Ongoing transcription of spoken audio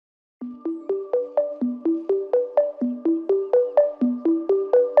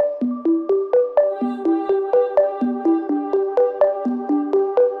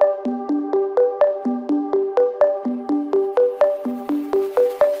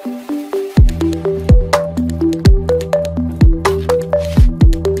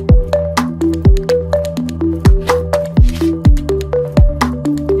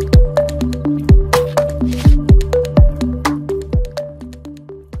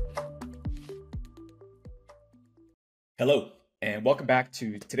Hello, and welcome back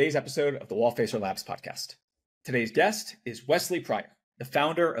to today's episode of the Wallfacer Labs podcast. Today's guest is Wesley Pryor, the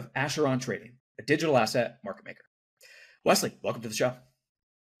founder of Acheron Trading, a digital asset market maker. Wesley, welcome to the show.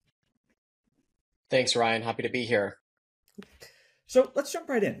 Thanks, Ryan. Happy to be here. So let's jump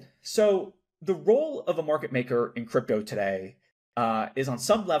right in. So the role of a market maker in crypto today is on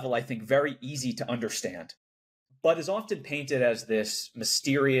some level, I think, very easy to understand, but is often painted as this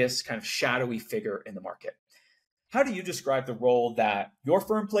mysterious, kind of shadowy figure in the market. How do you describe the role that your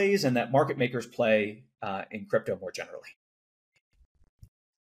firm plays and that market makers play in crypto more generally?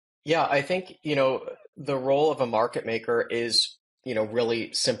 Yeah, I think, the role of a market maker is,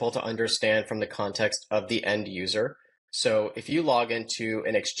 really simple to understand from the context of the end user. So if you log into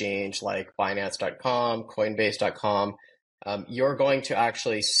an exchange like Binance.com, Coinbase.com, you're going to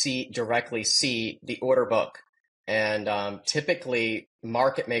actually directly see the order book. And typically,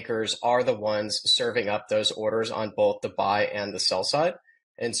 market makers are the ones serving up those orders on both the buy and the sell side.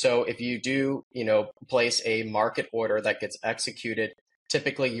 And so if you do, place a market order that gets executed,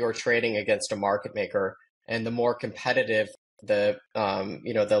 typically you're trading against a market maker. And the more competitive the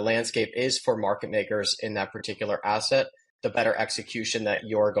landscape is for market makers in that particular asset, the better execution that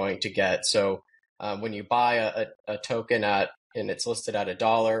you're going to get. So when you buy a token and it's listed at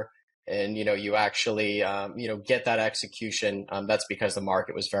 $1, and you actually get that execution, that's because the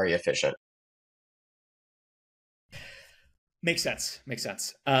market was very efficient. Makes sense.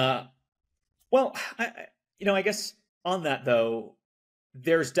 Well, I guess on that though,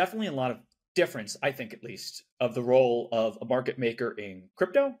 there's definitely a lot of difference, I think at least, of the role of a market maker in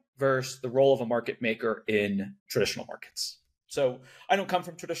crypto versus the role of a market maker in traditional markets. So I don't come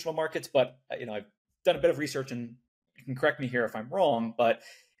from traditional markets, but I've done a bit of research, and you can correct me here if I'm wrong, but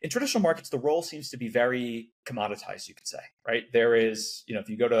in traditional markets, the role seems to be very commoditized, you could say, right? There is, if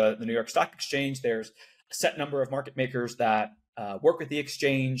you go to the New York Stock Exchange, there's a set number of market makers that work with the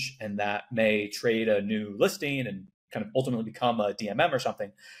exchange and that may trade a new listing and kind of ultimately become a DMM or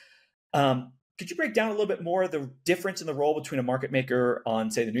something. Could you break down a little bit more the difference in the role between a market maker on,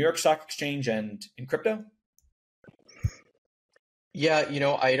 say, the New York Stock Exchange and in crypto? Yeah,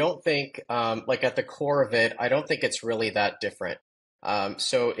 I don't think, at the core of it, I don't think it's really that different.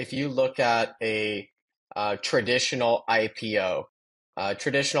 So if you look at a traditional IPO,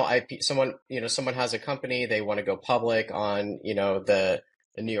 someone has a company, they want to go public on, the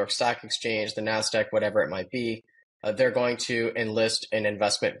New York Stock Exchange, the NASDAQ, whatever it might be. They're going to enlist an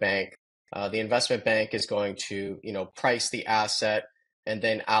investment bank. The investment bank is going to, price the asset and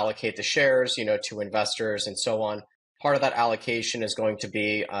then allocate the shares, to investors and so on. Part of that allocation is going to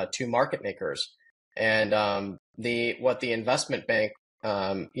be to market makers. And what the investment bank,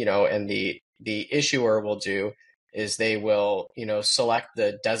 and the issuer will do is they will, select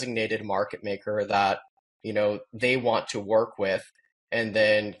the designated market maker that, they want to work with, and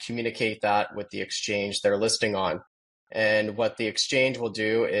then communicate that with the exchange they're listing on. And what the exchange will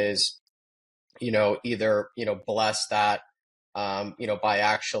do is, either, bless that, by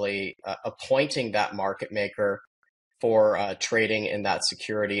actually appointing that market maker for trading in that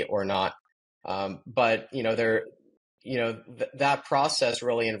security or not. But that process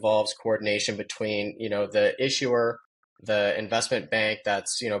really involves coordination between the issuer, the investment bank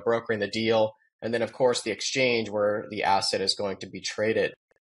that's brokering the deal, and then of course the exchange where the asset is going to be traded.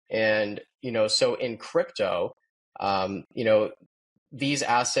 And so in crypto, these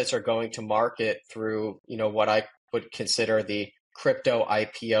assets are going to market through what I would consider the crypto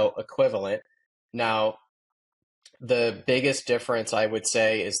IPO equivalent. Now, the biggest difference I would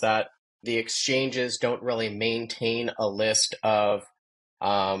say is that the exchanges don't really maintain a list of,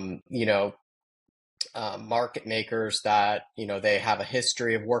 market makers that, they have a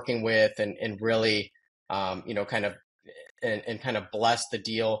history of working with and really, kind of bless the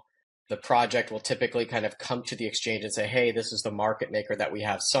deal. The project will typically kind of come to the exchange and say, hey, this is the market maker that we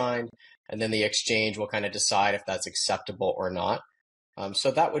have signed. And then the exchange will kind of decide if that's acceptable or not. So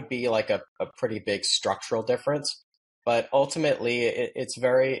that would be like a pretty big structural difference. But ultimately, it's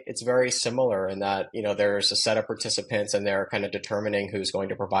very similar in that, there's a set of participants and they're kind of determining who's going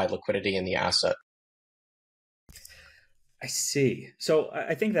to provide liquidity in the asset. I see. So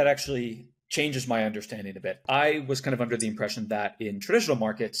I think that actually changes my understanding a bit. I was kind of under the impression that in traditional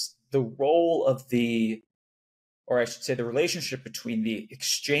markets, the role of or I should say the relationship between the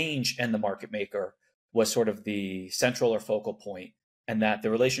exchange and the market maker was sort of the central or focal point, and that the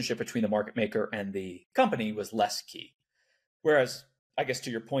relationship between the market maker and the company was less key. Whereas, I guess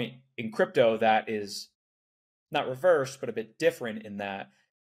to your point, in crypto, that is not reversed, but a bit different in that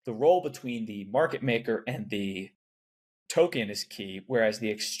the role between the market maker and the token is key, whereas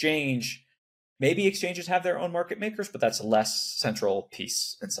the exchange maybe exchanges have their own market makers, but that's a less central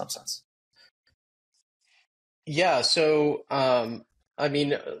piece in some sense. Yeah. So, I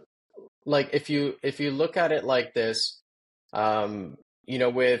mean, like if you look at it like this, um, you know,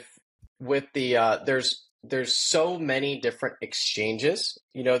 with the there's so many different exchanges.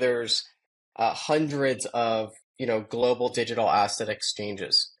 You know, there's hundreds of global digital asset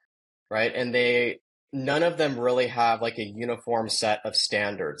exchanges, right? And they none of them really have like a uniform set of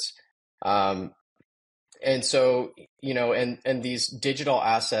standards. Um, and so, and these digital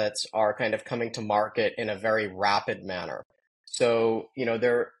assets are kind of coming to market in a very rapid manner. So,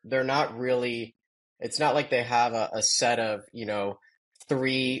 they're not really, it's not like they have a set of,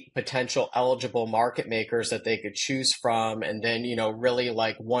 three potential eligible market makers that they could choose from, and then, really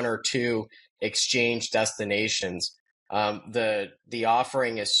like one or two exchange destinations. The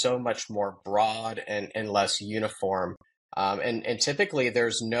offering is so much more broad and less uniform. And typically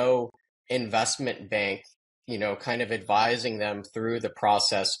there's no investment bank kind of advising them through the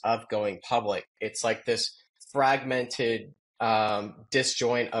process of going public. It's like this fragmented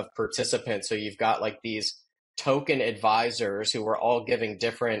disjoint of participants. So you've got like these token advisors who are all giving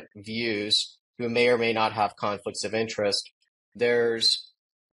different views, who may or may not have conflicts of interest. There's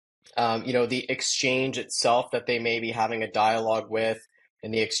the exchange itself that they may be having a dialogue with,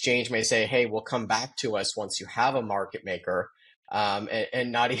 and the exchange may say, hey, we'll come back to us once you have a market maker,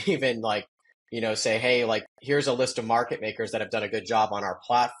 and not even like, say, hey, like, here's a list of market makers that have done a good job on our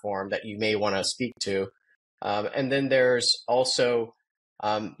platform that you may want to speak to. And then there's also,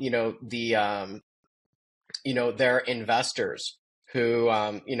 their investors who,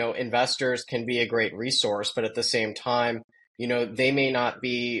 investors can be a great resource, but at the same time, they may not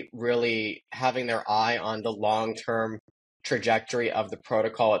be really having their eye on the long-term trajectory of the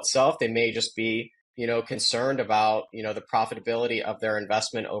protocol itself. They may just be, concerned about, the profitability of their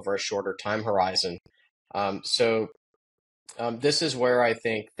investment over a shorter time horizon. This is where I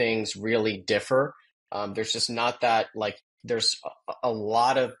think things really differ. There's just not that, like, there's a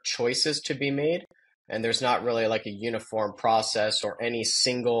lot of choices to be made, and there's not really like a uniform process or any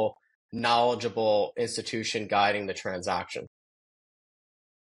single knowledgeable institution guiding the transaction.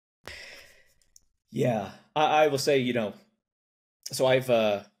 Yeah, I will say, so I've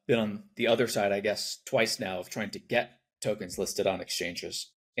been on the other side, I guess, twice now of trying to get tokens listed on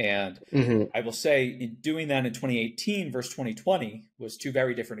exchanges. And Hmm. I will say, in doing that in 2018 versus 2020 was two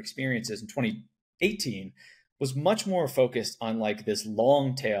very different experiences. In 2018 was much more focused on like this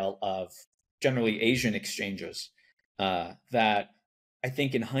long tail of generally Asian exchanges that I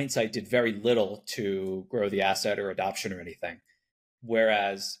think in hindsight did very little to grow the asset or adoption or anything.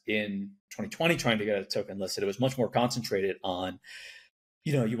 Whereas in 2020, trying to get a token listed, it was much more concentrated on,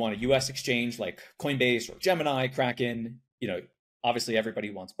 you want a US exchange like Coinbase or Gemini, Kraken, obviously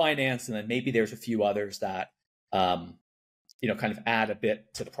everybody wants Binance, and then maybe there's a few others that, kind of add a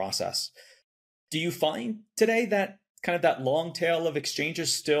bit to the process. Do you find today that kind of that long tail of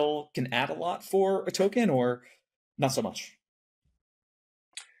exchanges still can add a lot for a token, or not so much?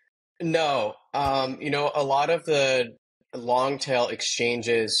 No, a lot of the long tail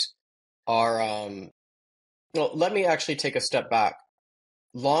exchanges are, well, let me actually take a step back.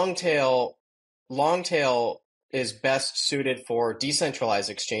 Long tail, long tail is best suited for decentralized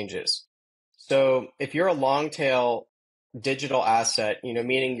exchanges. So if you're a long tail digital asset,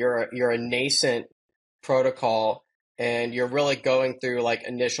 meaning you're a nascent protocol and you're really going through like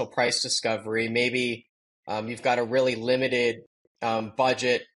initial price discovery, maybe you've got a really limited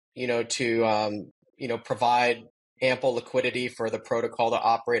budget, to provide ample liquidity for the protocol to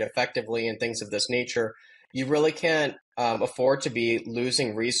operate effectively and things of this nature. You really can't afford to be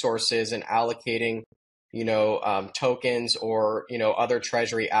losing resources and allocating, tokens or other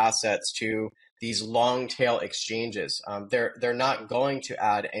treasury assets to these long tail exchanges. They're not going to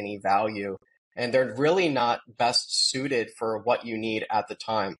add any value, and they're really not best suited for what you need at the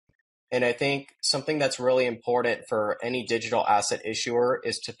time. And I think something that's really important for any digital asset issuer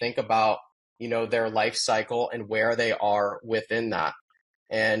is to think about, their life cycle and where they are within that.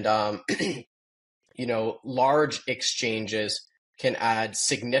 And large exchanges can add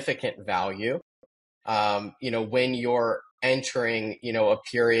significant value, when you're entering, a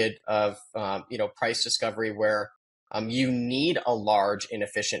period of, price discovery where you need a large and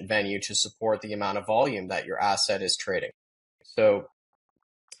efficient venue to support the amount of volume that your asset is trading. So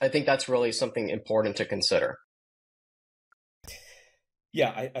I think that's really something important to consider.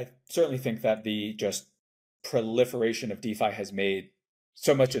 Yeah, I certainly think that the just proliferation of DeFi has made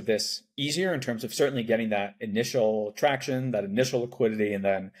so much of this easier in terms of certainly getting that initial traction, that initial liquidity, and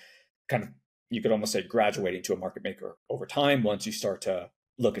then kind of, you could almost say, graduating to a market maker over time once you start to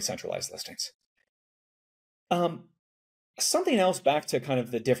look at centralized listings. Um, Something else back to kind of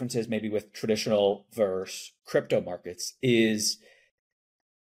the differences maybe with traditional versus crypto markets is,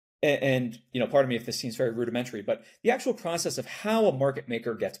 and pardon me if this seems very rudimentary, but the actual process of how a market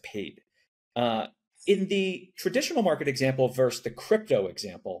maker gets paid. Uh, in the traditional market example versus the crypto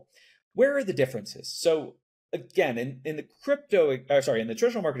example, where are the differences? So again, in the in the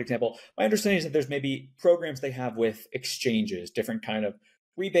traditional market example, my understanding is that there's maybe programs they have with exchanges, different kind of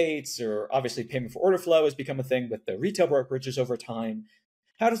rebates, or obviously payment for order flow has become a thing with the retail brokerages over time.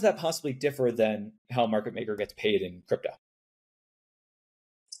 How does that possibly differ than how a market maker gets paid in crypto?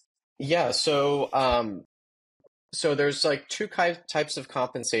 Yeah, so there's like two types of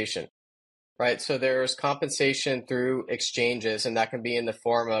compensation, right? So there's compensation through exchanges, and that can be in the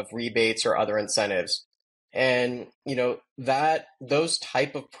form of rebates or other incentives. And that those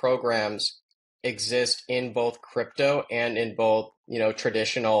type of programs exist in both crypto and in both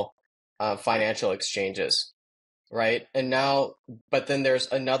traditional financial exchanges, right? And now, but then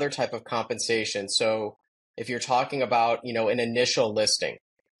there's another type of compensation. So if you're talking about an initial listing,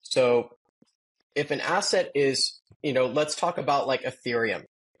 so if an asset is, let's talk about like Ethereum.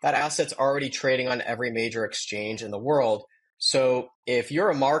 That asset's already trading on every major exchange in the world. So if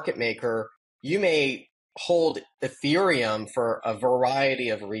you're a market maker, you may hold Ethereum for a variety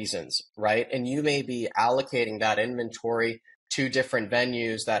of reasons, right? And you may be allocating that inventory to different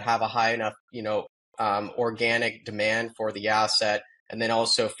venues that have a high enough, organic demand for the asset, and then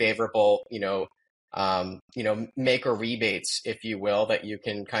also favorable, maker rebates, if you will, that you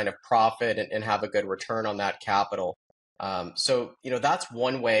can kind of profit and have a good return on that capital. So that's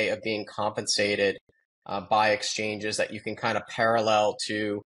one way of being compensated by exchanges that you can kind of parallel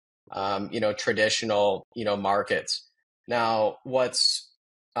to, traditional, markets. Now, what's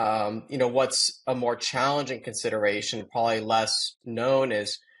a more challenging consideration, probably less known,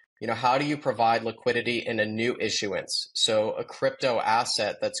 is how do you provide liquidity in a new issuance? So a crypto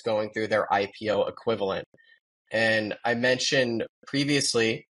asset that's going through their IPO equivalent. And I mentioned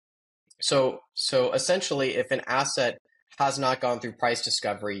previously, so essentially, if an asset has not gone through price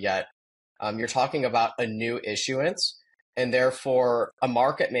discovery yet, you're talking about a new issuance, and therefore a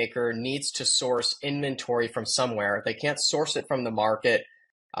market maker needs to source inventory from somewhere. They can't source it from the market.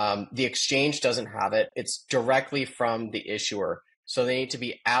 The exchange doesn't have it. It's directly from the issuer. So they need to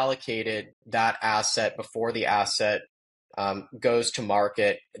be allocated that asset before the asset goes to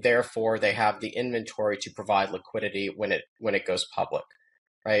market. Therefore, they have the inventory to provide liquidity when it goes public,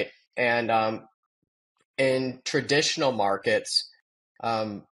 right? And in traditional markets,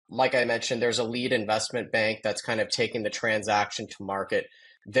 like I mentioned, there's a lead investment bank that's kind of taking the transaction to market.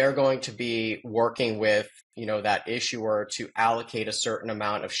 They're going to be working with, that issuer to allocate a certain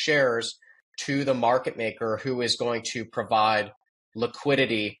amount of shares to the market maker who is going to provide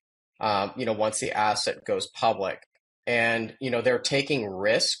liquidity, once the asset goes public. And, they're taking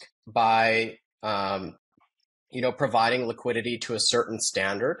risk by, providing liquidity to a certain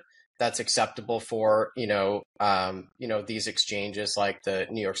standard that's acceptable for these exchanges like the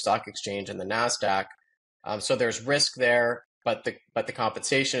New York Stock Exchange and the Nasdaq. So there's risk there, but the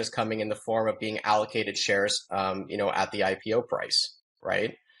compensation is coming in the form of being allocated shares, at the IPO price,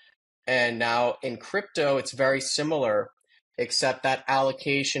 right? And now in crypto, it's very similar, except that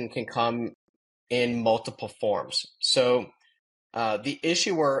allocation can come in multiple forms. So the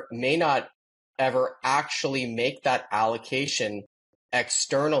issuer may not ever actually make that allocation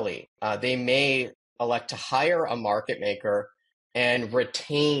externally. They may elect to hire a market maker and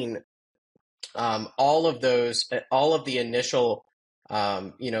retain all of the initial,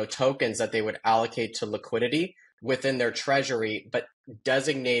 tokens that they would allocate to liquidity within their treasury, but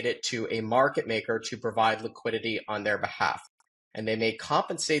designate it to a market maker to provide liquidity on their behalf. And they may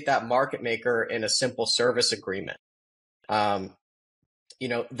compensate that market maker in a simple service agreement. Um,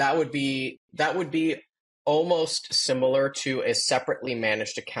 that would be almost similar to a separately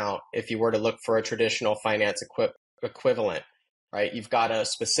managed account if you were to look for a traditional finance equivalent, right? You've got a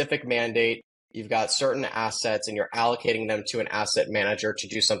specific mandate, you've got certain assets, and you're allocating them to an asset manager to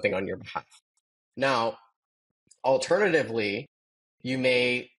do something on your behalf. Now, alternatively, you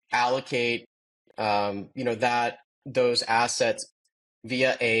may allocate, that those assets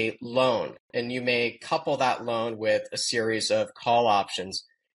via a loan, and you may couple that loan with a series of call options,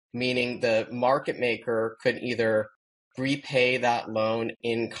 meaning the market maker could either repay that loan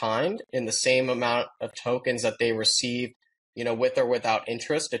in kind in the same amount of tokens that they received, with or without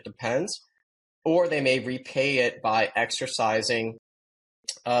interest, it depends, or they may repay it by exercising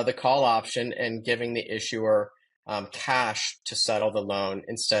the call option and giving the issuer cash to settle the loan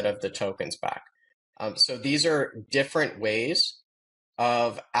instead of the tokens back. So these are different ways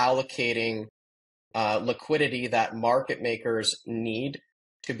of allocating liquidity that market makers need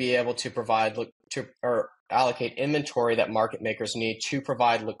to be able to provide or allocate inventory that market makers need to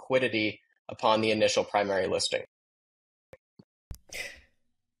provide liquidity upon the initial primary listing.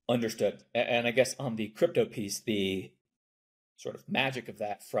 Understood. And I guess on the crypto piece, the sort of magic of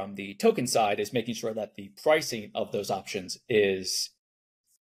that from the token side is making sure that the pricing of those options is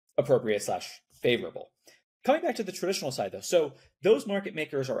appropriate slash favorable. Coming back to the traditional side, though, so those market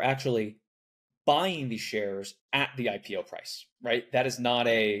makers are actually buying these shares at the IPO price, right? That is not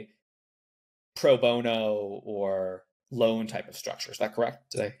a pro bono or loan type of structure. Is that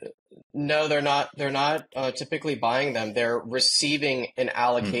correct? No, they're not. They're not typically buying them. They're receiving an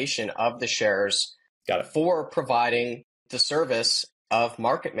allocation of the shares for providing the service of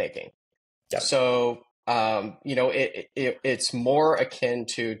market making. So, it's more akin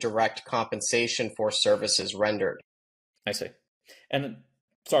to direct compensation for services rendered. I see. And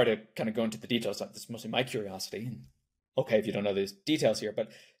sorry to kind of go into the details. This is mostly my curiosity. Okay, if you don't know these details here, but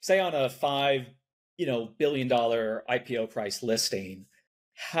say on a $5 billion IPO price listing,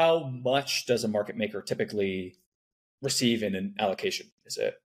 how much does a market maker typically receive in an allocation? Is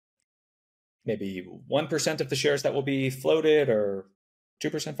it maybe 1% of the shares that will be floated, or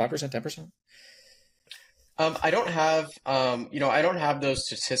 2%, 5%, 10%? I don't have, I don't have those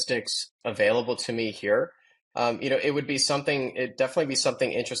statistics available to me here. It would be something, it'd definitely be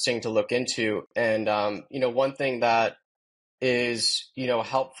something interesting to look into. And, one thing that is,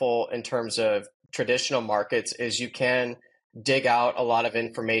 helpful in terms of traditional markets is you can dig out a lot of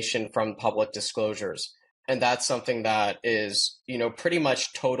information from public disclosures. And that's something that is, pretty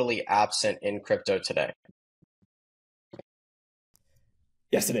much totally absent in crypto today.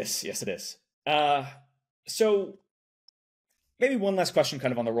 Yes, it is. Yes, it is. So maybe one last question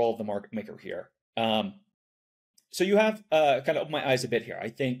kind of on the role of the market maker here. So you have kind of opened my eyes a bit here. I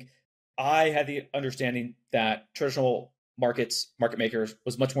think I had the understanding that traditional market makers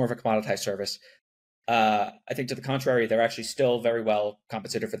was much more of a commoditized service. I think to the contrary, they're actually still very well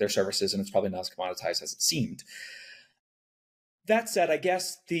compensated for their services, and it's probably not as commoditized as it seemed. That said, I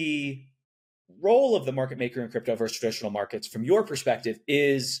guess the role of the market maker in crypto versus traditional markets, from your perspective,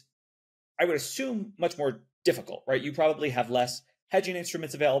 is, I would assume, much more difficult, right? You probably have less hedging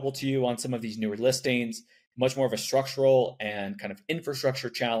instruments available to you on some of these newer listings, much more of a structural and kind of infrastructure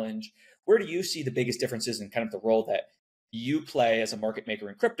challenge. Where do you see the biggest differences in kind of the role that you play as a market maker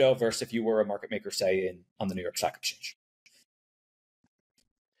in crypto versus if you were a market maker, say, on the New York Stock Exchange?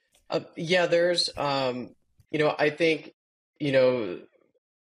 There's, I think,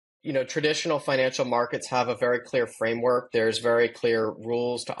 traditional financial markets have a very clear framework. There's very clear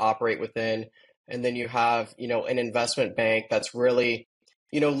rules to operate within. And then you have, an investment bank that's really,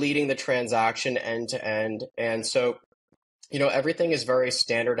 leading the transaction end to end. And so, everything is very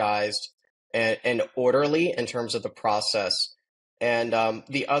standardized and orderly in terms of the process. And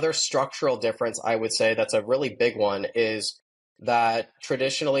the other structural difference, I would say, that's a really big one is that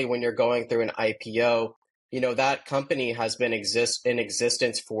traditionally when you're going through an IPO, that company has been in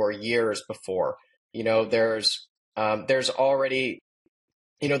existence for years before. There's already,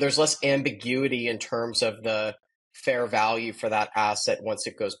 there's less ambiguity in terms of the fair value for that asset once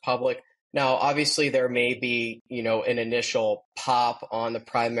it goes public. Now, obviously, there may be, an initial pop on the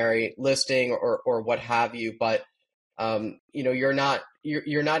primary listing or what have you, but you're not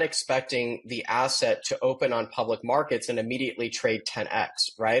expecting the asset to open on public markets and immediately trade 10x,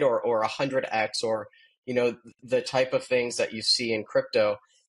 right? Or 100x, or the type of things that you see in crypto.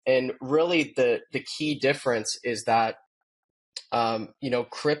 And really, the key difference is that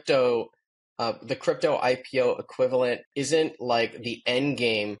crypto, the crypto IPO equivalent isn't like the end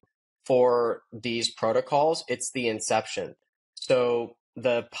game for these protocols, it's the inception. So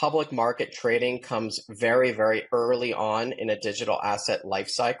the public market trading comes very, very early on in a digital asset life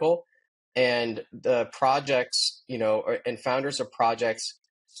cycle. And the projects, and founders of projects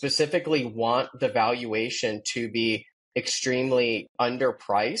specifically want the valuation to be extremely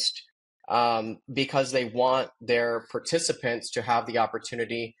underpriced, because they want their participants to have the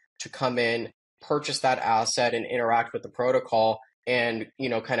opportunity to come in, purchase that asset, and interact with the protocol, and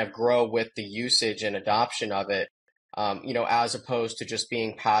kind of grow with the usage and adoption of it, as opposed to just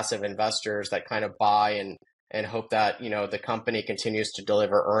being passive investors that kind of buy and hope that the company continues to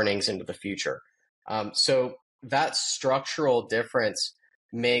deliver earnings into the future. So that structural difference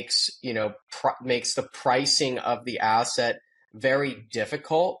makes makes the pricing of the asset very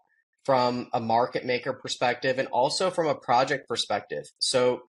difficult from a market maker perspective and also from a project perspective.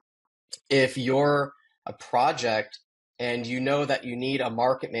 So if you're a project and you know that you need a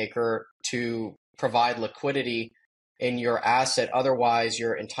market maker to provide liquidity in your asset. Otherwise,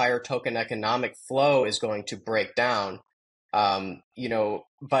 your entire token economic flow is going to break down.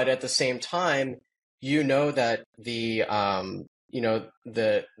 But at the same time, that the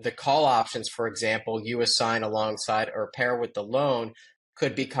call options, for example, you assign alongside or pair with the loan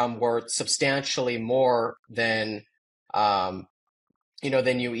could become worth substantially more than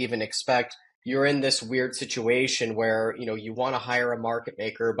you even expect. You're in this weird situation where, you want to hire a market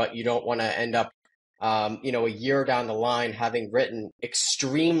maker, but you don't want to end up, a year down the line having written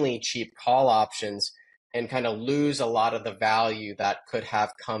extremely cheap call options and kind of lose a lot of the value that could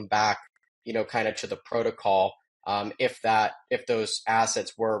have come back, kind of to the protocol, if those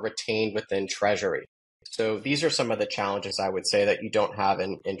assets were retained within Treasury. So these are some of the challenges I would say that you don't have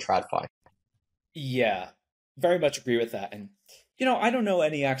in TradFi. Yeah, very much agree with that. And, I don't know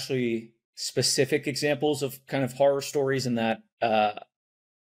any actually specific examples of kind of horror stories in that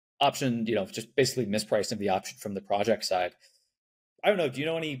option, just basically mispricing the option from the project side. I don't know. Do you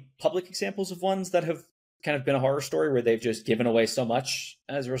know any public examples of ones that have kind of been a horror story where they've just given away so much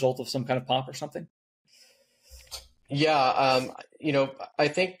as a result of some kind of pop or something? Yeah, I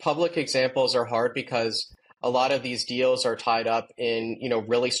think public examples are hard because a lot of these deals are tied up in,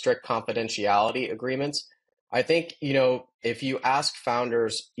 really strict confidentiality agreements. I think, if you ask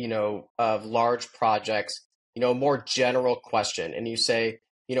founders, of large projects, a more general question, and you say,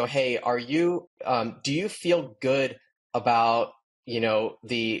 hey, do you feel good about,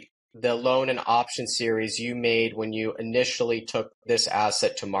 the loan and option series you made when you initially took this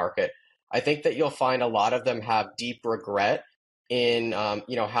asset to market? I think that you'll find a lot of them have deep regret in,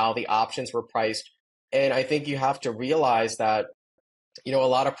 how the options were priced. And I think you have to realize that, a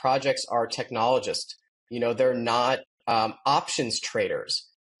lot of projects are technologists. They're not options traders.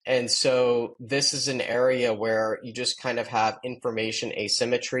 And so this is an area where you just kind of have information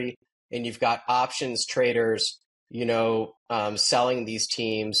asymmetry, and you've got options traders, selling these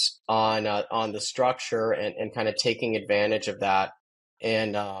teams on the structure and kind of taking advantage of that.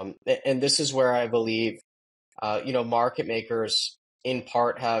 And this is where I believe, market makers in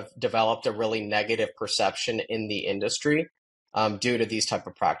part have developed a really negative perception in the industry, due to these type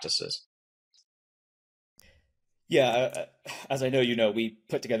of practices. Yeah, as I know, we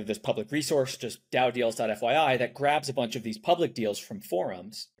put together this public resource, just DAOdeals.fyi, that grabs a bunch of these public deals from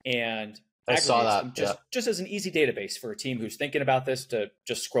forums and I saw aggregates that. them Yeah. just as an easy database for a team who's thinking about this to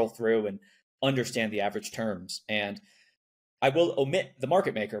just scroll through and understand the average terms. And I will omit the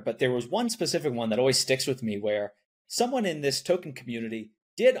market maker, but there was one specific one that always sticks with me where someone in this token community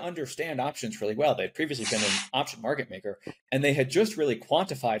did understand options really well. They'd previously been an option market maker, and they had just really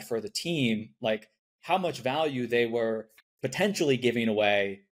quantified for the team like how much value they were potentially giving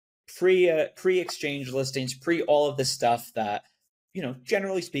away pre exchange listings, pre all of this stuff that,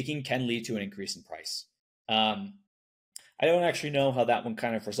 generally speaking, can lead to an increase in price. I don't actually know how that one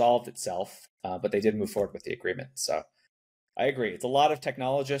kind of resolved itself, but they did move forward with the agreement. So I agree. It's a lot of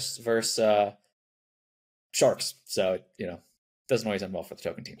technologists versus sharks. So, doesn't always end well for the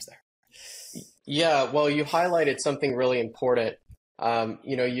token teams there. Yeah, well, you highlighted something really important.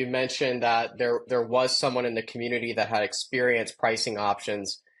 You mentioned that there was someone in the community that had experience pricing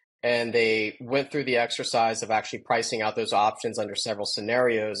options, and they went through the exercise of actually pricing out those options under several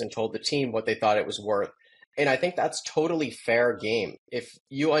scenarios and told the team what they thought it was worth. And I think that's totally fair game. If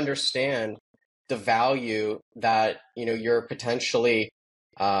you understand the value that, you're potentially,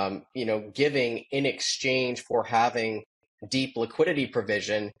 giving in exchange for having deep liquidity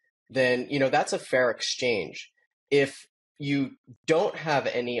provision, then, that's a fair exchange. If you don't have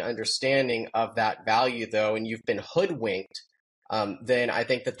any understanding of that value, though, and you've been hoodwinked, then I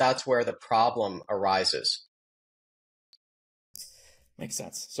think that that's where the problem arises. Makes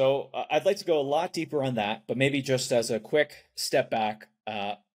sense. So I'd like to go a lot deeper on that, but maybe just as a quick step back,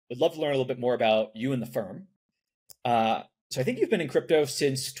 would love to learn a little bit more about you and the firm. So I think you've been in crypto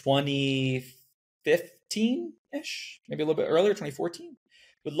since 2015-ish, maybe a little bit earlier, 2014.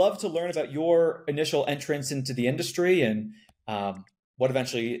 Would love to learn about your initial entrance into the industry and what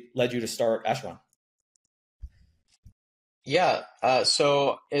eventually led you to start Acheron. Yeah,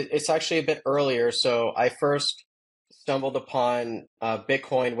 so it's actually a bit earlier. So I first stumbled upon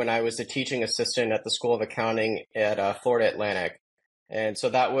Bitcoin when I was a teaching assistant at the School of Accounting at Florida Atlantic. And so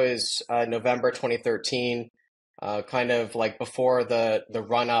that was November 2013, kind of like before the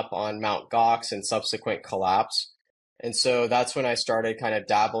run up on Mount Gox and subsequent collapse. And so that's when I started kind of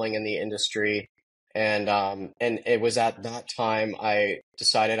dabbling in the industry. And it was at that time I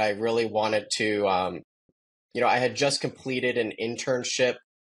decided I really wanted to, I had just completed an internship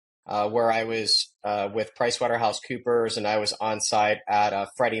where I was with PricewaterhouseCoopers, and I was on site at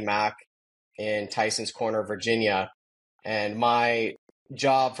Freddie Mac in Tysons Corner, Virginia. And my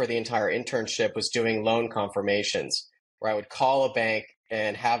job for the entire internship was doing loan confirmations, where I would call a bank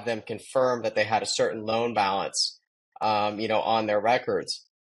and have them confirm that they had a certain loan balance, on their records.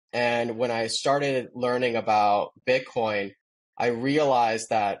 And when I started learning about Bitcoin, I realized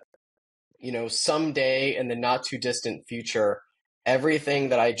that, someday in the not too distant future, everything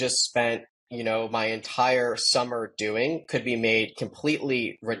that I just spent, my entire summer doing could be made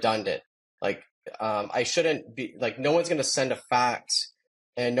completely redundant. Like, I shouldn't be like, no one's going to send a fax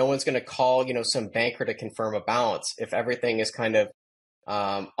and no one's going to call, some banker to confirm a balance if everything is kind of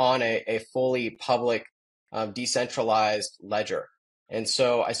on a fully public, decentralized ledger. And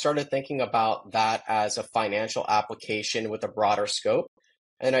so I started thinking about that as a financial application with a broader scope.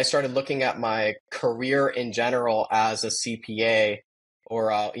 And I started looking at my career in general as a CPA,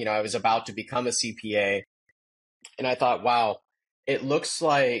 or, I was about to become a CPA. And I thought, wow, it looks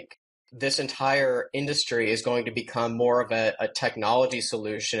like this entire industry is going to become more of a technology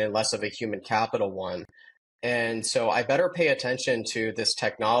solution and less of a human capital one. And so I better pay attention to this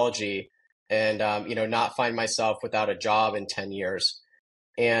technology and, not find myself without a job in 10 years.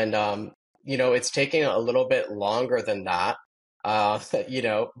 And, it's taking a little bit longer than that, but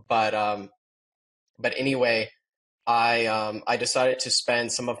anyway, I decided to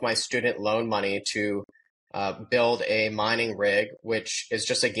spend some of my student loan money to build a mining rig, which is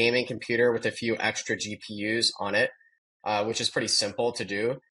just a gaming computer with a few extra GPUs on it, which is pretty simple to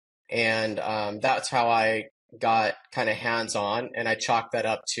do. And that's how I got kind of hands on, and I chalked that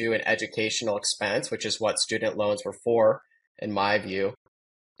up to an educational expense, which is what student loans were for, in my view.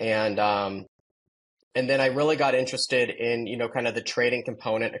 And and then I really got interested in, kind of the trading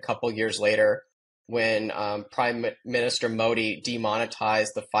component a couple years later when Prime Minister Modi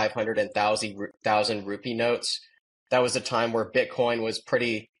demonetized the 500,000 rupee notes. That was a time where Bitcoin was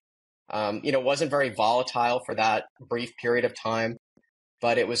pretty, wasn't very volatile for that brief period of time,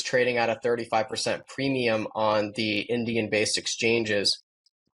 but it was trading at a 35% premium on the Indian-based exchanges.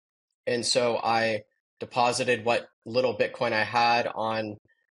 And so I deposited what little Bitcoin I had on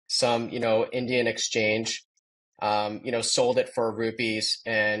some, Indian exchange, sold it for rupees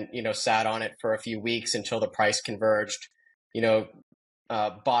and, sat on it for a few weeks until the price converged, you know,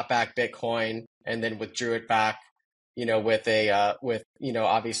 bought back Bitcoin and then withdrew it back,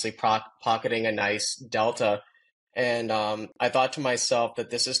 obviously pocketing a nice delta. And I thought to myself that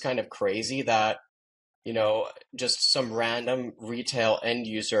this is kind of crazy that, just some random retail end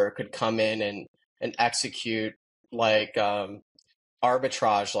user could come in and execute like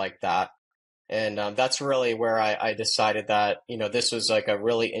arbitrage like that. And that's really where I decided that, this was like a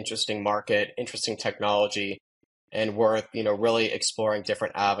really interesting market, interesting technology, and worth, really exploring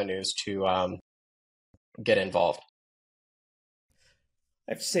different avenues to get involved.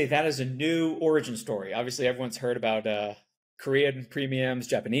 I have to say that is a new origin story. Obviously, everyone's heard about Korean premiums,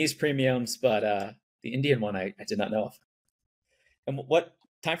 Japanese premiums, but the Indian one I did not know of. And what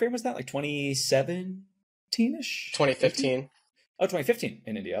time frame was that? Like 2017-ish? 18? 2015. Oh, 2015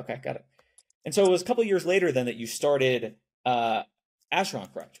 in India. Okay, got it. And so it was a couple of years later then that you started Acheron,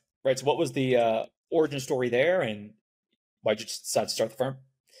 correct? Right. So what was the origin story there, and why'd you decide to start the firm?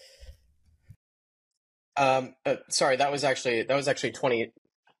 Sorry, that was actually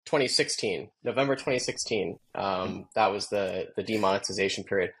 2016, November 2016. That was the demonetization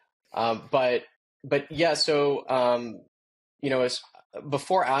period. But yeah, so as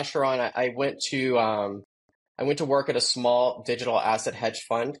before Acheron, I went to work at a small digital asset hedge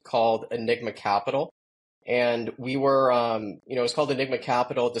fund called Enigma Capital, and we were it's called Enigma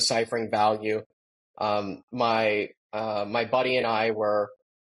Capital Deciphering Value. My buddy and I were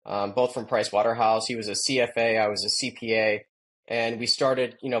both from Price Waterhouse. He was a CFA, I was a CPA, and we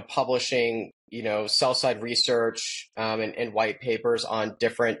started, publishing, sell side research and white papers on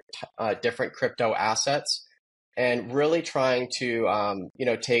different crypto assets, and really trying to,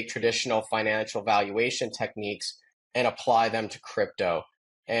 take traditional financial valuation techniques and apply them to crypto.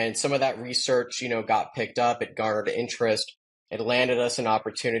 And some of that research, got picked up. It garnered interest. It landed us an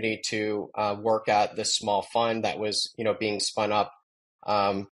opportunity to work at this small fund that was, being spun up.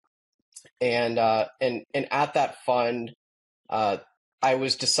 Um, and at that fund, uh, it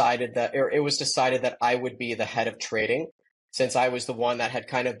was decided that I would be the head of trading, since I was the one that had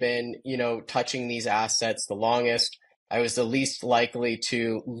kind of been, touching these assets the longest. I was the least likely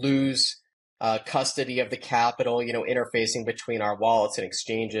to lose custody of the capital, interfacing between our wallets and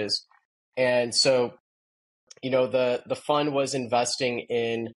exchanges. And so, the fund was investing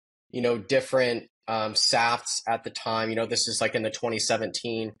in, different SAFTs at the time. This is like in the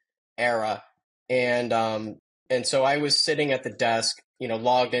 2017 era. And And so I was sitting at the desk,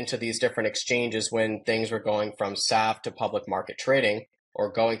 logged into these different exchanges when things were going from SAF to public market trading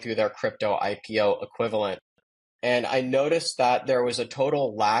or going through their crypto IPO equivalent. And I noticed that there was a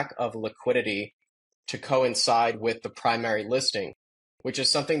total lack of liquidity to coincide with the primary listing, which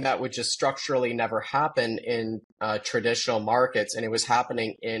is something that would just structurally never happen in traditional markets. And it was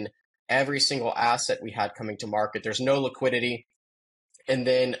happening in every single asset we had coming to market. There's no liquidity. And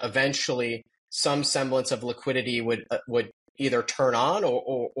then eventually some semblance of liquidity would either turn on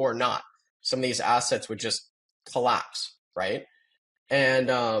or not. Some of these assets would just collapse, right?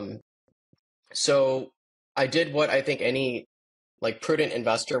 And so I did what I think any prudent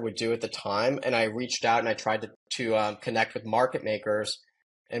investor would do at the time, and I reached out and I tried to connect with market makers.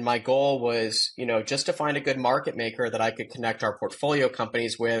 And my goal was, just to find a good market maker that I could connect our portfolio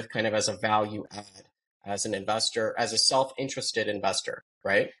companies with, kind of as a value add, as an investor, as a self-interested investor,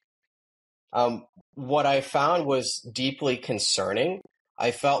 right? What I found was deeply concerning.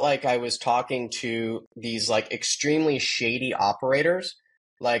 I felt like I was talking to these extremely shady operators.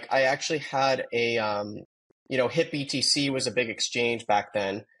 Like I actually had a HitBTC was a big exchange back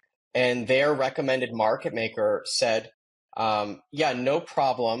then, and their recommended market maker said, yeah, no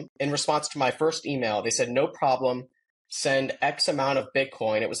problem. In response to my first email, they said, no problem. Send X amount of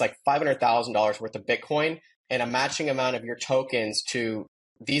Bitcoin. It was like $500,000 worth of Bitcoin and a matching amount of your tokens to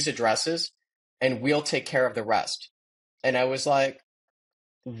these addresses, and we'll take care of the rest. And I was like,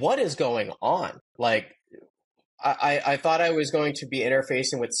 what is going on? I thought I was going to be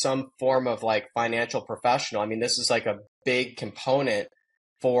interfacing with some form of financial professional. I mean, this is a big component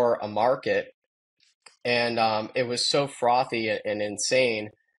for a market. And it was so frothy and insane.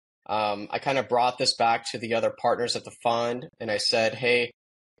 I kind of brought this back to the other partners at the fund and I said, hey,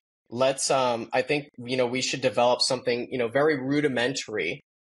 I think, we should develop something, very rudimentary.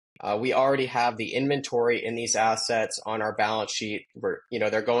 We already have the inventory in these assets on our balance sheet where,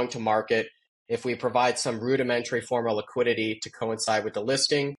 they're going to market. If we provide some rudimentary form of liquidity to coincide with the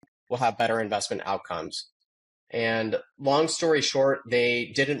listing, we'll have better investment outcomes. And long story short,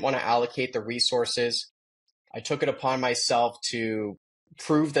 they didn't want to allocate the resources. I took it upon myself to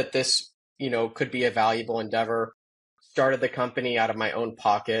prove that this, could be a valuable endeavor, started the company out of my own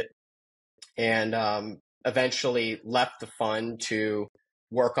pocket, and eventually left the fund to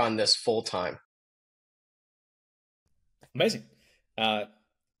work on this full time. Amazing. A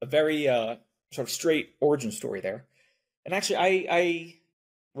very sort of straight origin story there. And actually, I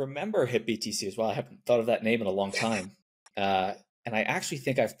remember HitBTC as well. I haven't thought of that name in a long time. And I actually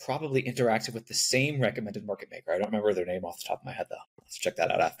think I've probably interacted with the same recommended market maker. I don't remember their name off the top of my head, though. Let's check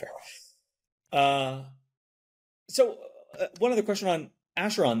that out after. So one other question on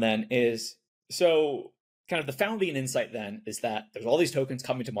Acheron then is, so kind of the founding insight then is that there's all these tokens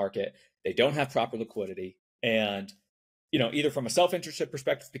coming to market. They don't have proper liquidity. And, either from a self-interested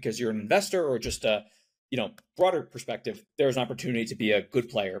perspective because you're an investor or just a, broader perspective, there's an opportunity to be a good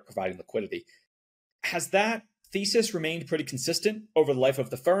player providing liquidity. Has that thesis remained pretty consistent over the life of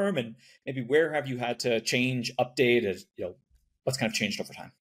the firm? And maybe where have you had to change, update, as what's kind of changed over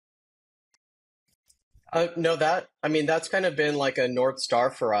time? No, that's kind of been like a North Star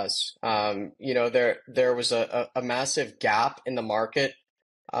for us. There was a massive gap in the market.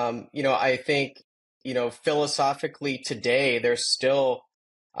 I think, philosophically today, there's still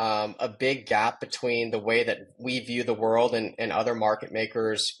a big gap between the way that we view the world and other market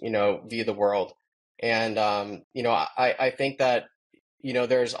makers, view the world. And, I think that,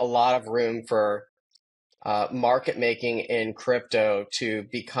 there's a lot of room for market making in crypto to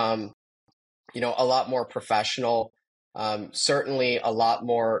become, a lot more professional, certainly a lot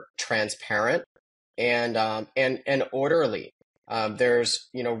more transparent and orderly. There's,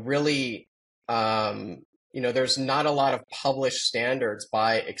 really, there's not a lot of published standards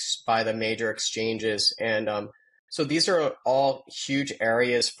by the major exchanges. And so these are all huge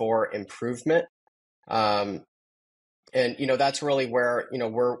areas for improvement. And, that's really where,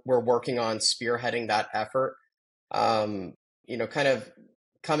 we're working on spearheading that effort. Kind of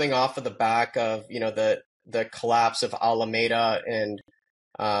coming off of the back of, the collapse of Alameda and,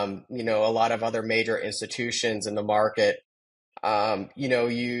 a lot of other major institutions in the market.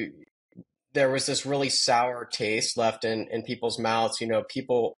 There was this really sour taste left in people's mouths.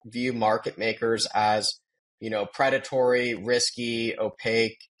 People view market makers as, predatory, risky,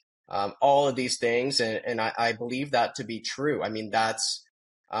 opaque, all of these things. And I believe that to be true. I mean, that's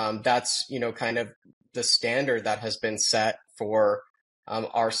kind of the standard that has been set for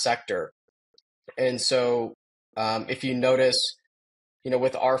our sector. And so if you notice,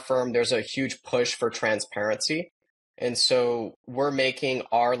 with our firm, there's a huge push for transparency. And so we're making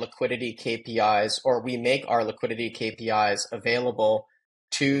our liquidity KPIs, or we make our liquidity KPIs available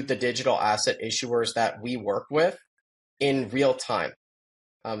to the digital asset issuers that we work with in real time.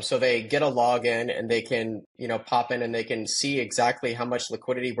 So they get a login and they can, pop in and they can see exactly how much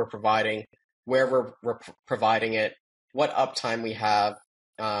liquidity we're providing, where we're providing it, what uptime we have,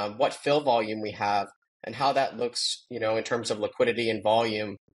 what fill volume we have, and how that looks, in terms of liquidity and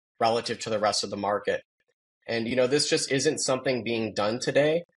volume relative to the rest of the market. And, this just isn't something being done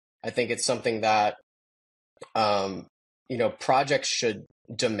today. I think it's something that, projects should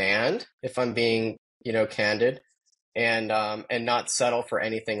demand, if I'm being, candid, and not settle for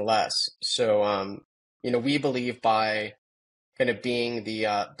anything less. So, we believe by kind of being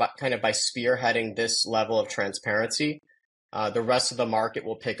by spearheading this level of transparency, the rest of the market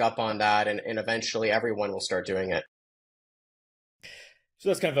will pick up on that, and eventually everyone will start doing it. So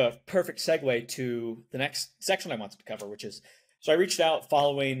that's kind of a perfect segue to the next section I wanted to cover, which is, so I reached out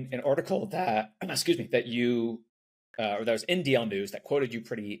following an article that, excuse me, that you, or that was in DL News that quoted you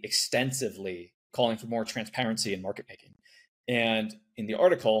pretty extensively calling for more transparency in market making. And in the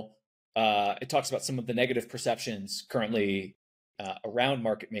article, it talks about some of the negative perceptions currently around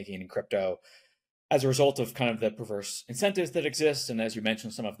market making in crypto as a result of kind of the perverse incentives that exist. And as you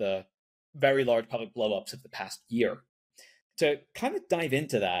mentioned, some of the very large public blowups of the past year. To kind of dive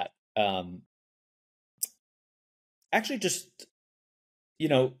into that, actually just,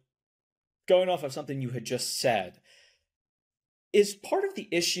 going off of something you had just said, is part of the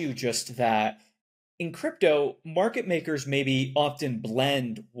issue just that in crypto, market makers maybe often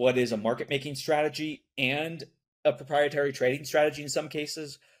blend what is a market making strategy and a proprietary trading strategy in some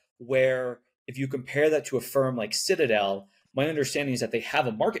cases, where if you compare that to a firm like Citadel, my understanding is that they have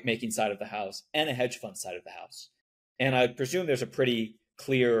a market making side of the house and a hedge fund side of the house. And I presume there's a pretty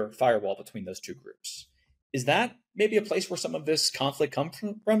clear firewall between those two groups. Is that maybe a place where some of this conflict comes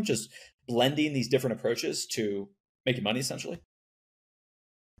from, just blending these different approaches to making money, essentially?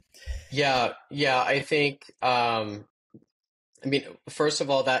 Yeah, I think, first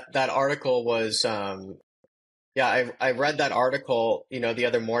of all, that article was, I read that article, the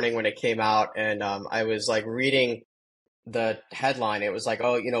other morning when it came out, and I was like reading the headline. It was like,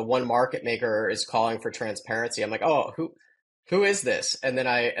 oh, one market maker is calling for transparency. I'm like, oh, who is this? And then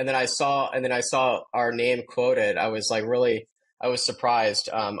I saw our name quoted. I was like, really, I was surprised.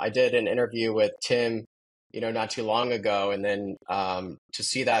 I did an interview with Tim, not too long ago, and then to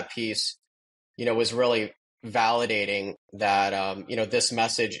see that piece, was really validating that this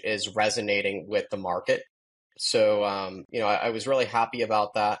message is resonating with the market. So I was really happy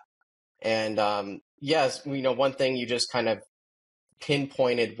about that. And yes, one thing you just kind of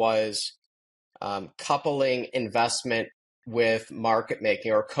pinpointed was coupling investment with market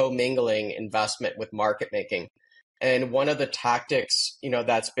making, or commingling investment with market making. And one of the tactics,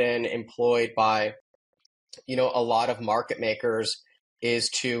 that's been employed by, a lot of market makers is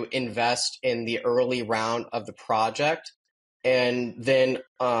to invest in the early round of the project and then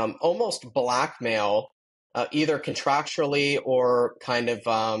almost blackmail, either contractually or kind of,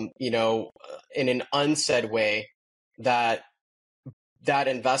 in an unsaid way, that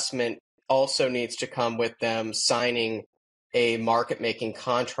investment also needs to come with them signing a market making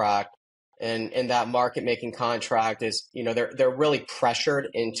contract. And that market making contract is, they're really pressured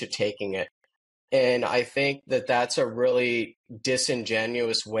into taking it. And I think that that's a really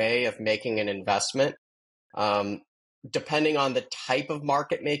disingenuous way of making an investment. Depending on the type of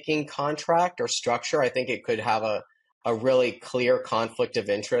market making contract or structure, I think it could have a really clear conflict of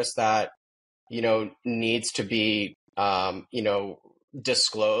interest that, needs to be,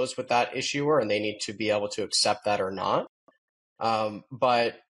 disclosed with that issuer, and they need to be able to accept that or not.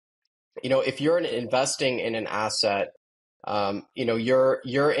 But, if you're investing in an asset,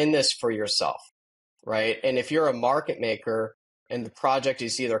 you're in this for yourself, right? And if you're a market maker and the project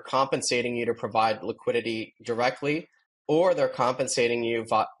is either compensating you to provide liquidity directly, or they're compensating you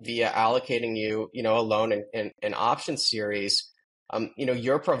via allocating you, a loan and option series,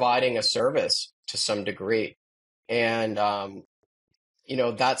 you're providing a service to some degree. And,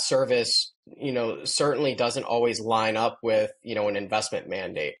 that service, certainly doesn't always line up with, an investment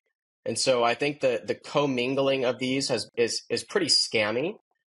mandate. And so I think the commingling of these is pretty scammy.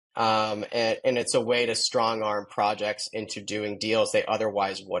 And it's a way to strong arm projects into doing deals they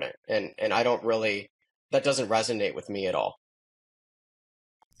otherwise wouldn't. And I don't really, that doesn't resonate with me at all.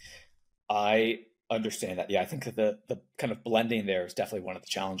 I understand that. Yeah, I think that the kind of blending there is definitely one of the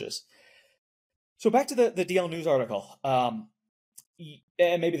challenges. So back to the DL News article. And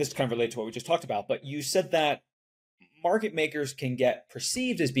maybe this is kind of related to what we just talked about, but you said that market makers can get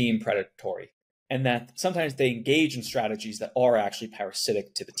perceived as being predatory. and that sometimes they engage in strategies that are actually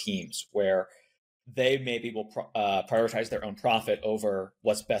parasitic to the teams, where they maybe will prioritize their own profit over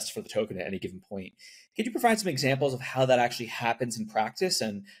what's best for the token at any given point. Could you provide some examples of how that actually happens in practice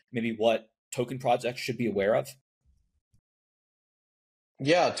and maybe what token projects should be aware of?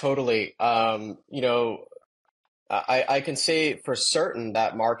 Yeah, totally. I can say for certain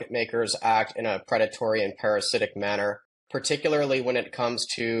that market makers act in a predatory and parasitic manner, particularly when it comes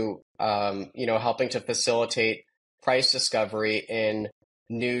to, helping to facilitate price discovery in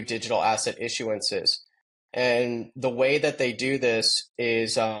new digital asset issuances. And the way that they do this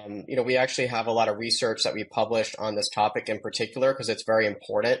is, we actually have a lot of research that we published on this topic in particular because it's very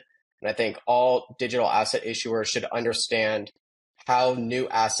important. And I think all digital asset issuers should understand how new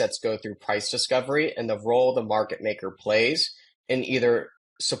assets go through price discovery and the role the market maker plays in either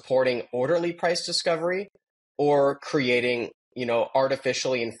supporting orderly price discovery or creating,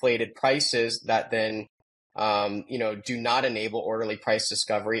 artificially inflated prices that then, do not enable orderly price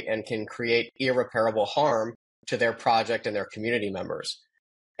discovery and can create irreparable harm to their project and their community members.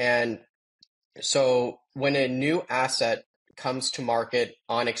 And so when a new asset comes to market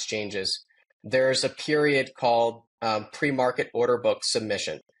on exchanges, there's a period called pre-market order book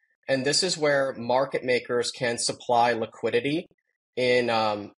submission. And this is where market makers can supply liquidity in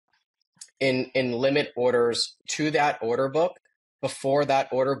in limit orders to that order book before that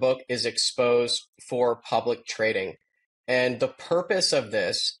order book is exposed for public trading. And the purpose of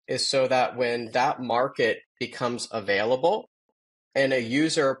this is so that when that market becomes available, and a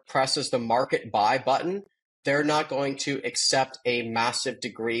user presses the market buy button, they're not going to accept a massive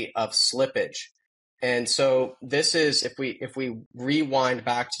degree of slippage. And so this is, if we rewind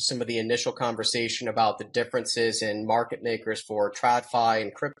back to some of the initial conversation about the differences in market makers for TradFi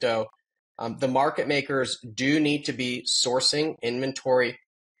and crypto, the market makers do need to be sourcing inventory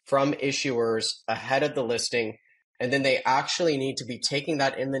from issuers ahead of the listing. And then they actually need to be taking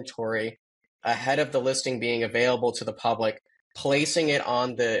that inventory ahead of the listing being available to the public, placing it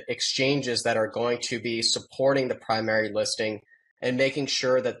on the exchanges that are going to be supporting the primary listing, and making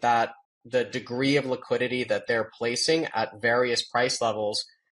sure that the degree of liquidity that they're placing at various price levels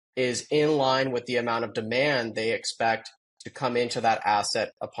is in line with the amount of demand they expect to come into that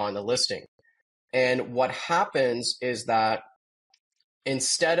asset upon the listing. And what happens is that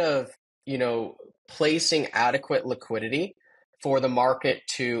instead of, placing adequate liquidity for the market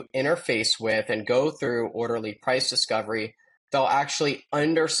to interface with and go through orderly price discovery, they'll actually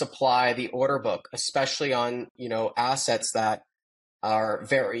undersupply the order book, especially on, assets that are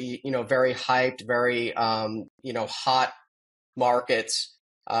very, very hyped, very, hot markets.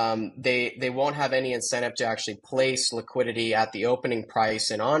 They won't have any incentive to actually place liquidity at the opening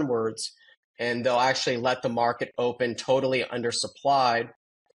price and onwards, and they'll actually let the market open totally undersupplied.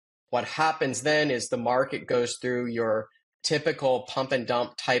 What happens then is the market goes through your typical pump and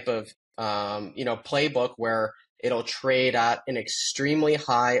dump type of, playbook where it'll trade at an extremely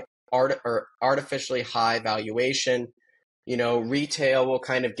high or artificially high valuation. Retail will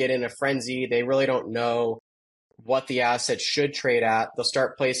kind of get in a frenzy. They really don't know what the asset should trade at. They'll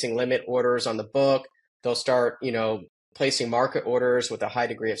start placing limit orders on the book. They'll start, placing market orders with a high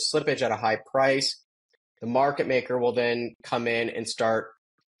degree of slippage at a high price. The market maker will then come in and start,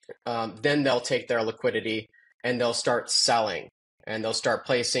 then they'll take their liquidity and they'll start selling, and they'll start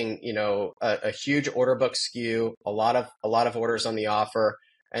placing, a huge order book skew, a lot of orders on the offer,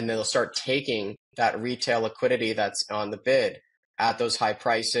 and then they'll start taking that retail liquidity that's on the bid at those high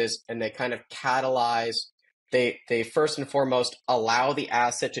prices, and they kind of catalyze. They first and foremost allow the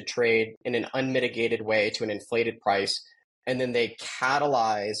asset to trade in an unmitigated way to an inflated price, and then they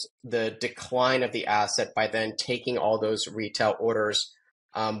catalyze the decline of the asset by then taking all those retail orders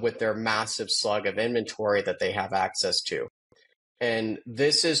with their massive slug of inventory that they have access to. And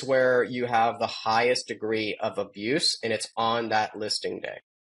this is where you have the highest degree of abuse, and it's on that listing day.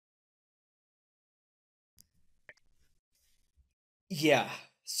 Yeah.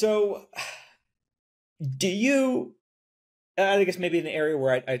 So, do you? I guess maybe an area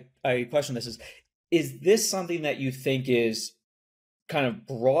where I question this is this something that you think is kind of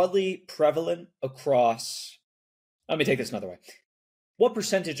broadly prevalent across? Let me take this another way. What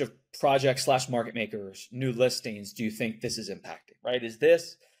percentage of projects / market makers, new listings, do you think this is impacting? Right? Is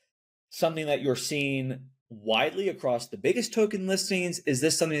this something that you're seeing widely across the biggest token listings? Is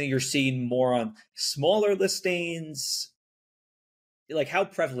this something that you're seeing more on smaller listings? Like, how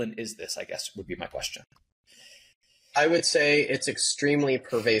prevalent is this, I guess, would be my question. I would say it's extremely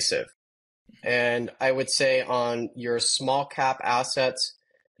pervasive. And I would say on your small cap assets,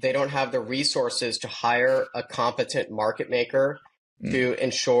 they don't have the resources to hire a competent market maker to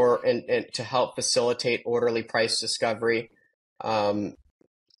ensure and to help facilitate orderly price discovery. And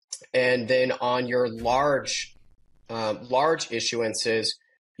then on your large issuances,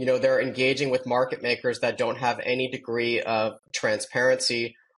 they're engaging with market makers that don't have any degree of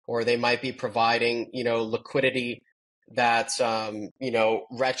transparency, or they might be providing, liquidity that's,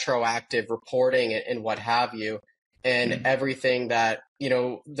 retroactive reporting and what have you. And everything that,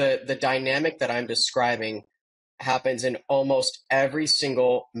 the dynamic that I'm describing happens in almost every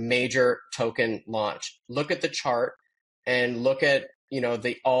single major token launch. Look at the chart and look at,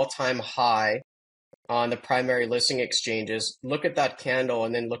 the all-time high on the primary listing exchanges. Look at that candle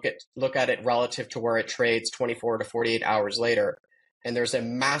and then look at it relative to where it trades 24 to 48 hours later. And there's a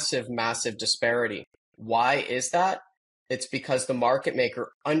massive, massive disparity. Why is that? It's because the market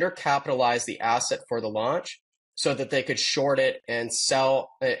maker undercapitalized the asset for the launch so that they could short it and sell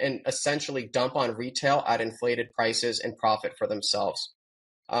and essentially dump on retail at inflated prices and profit for themselves.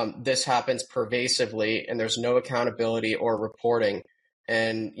 This happens pervasively, and there's no accountability or reporting.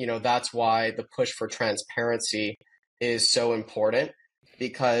 And, that's why the push for transparency is so important,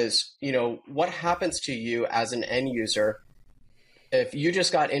 because, what happens to you as an end user if you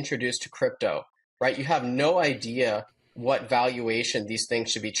just got introduced to crypto, right? You have no idea what valuation these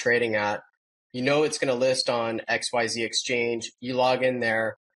things should be trading at. It's going to list on XYZ exchange. You log in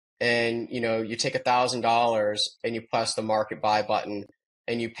there and, you take $1,000 and you press the market buy button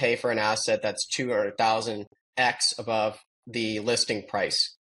and you pay for an asset that's 200,000 X above the listing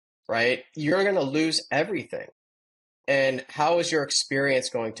price, right? You're going to lose everything. And how is your experience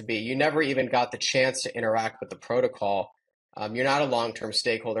going to be? You never even got the chance to interact with the protocol. You're not a long-term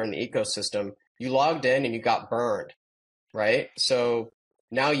stakeholder in the ecosystem. You logged in and you got burned, right? So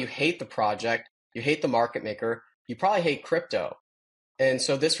now you hate the project, you hate the market maker, you probably hate crypto. And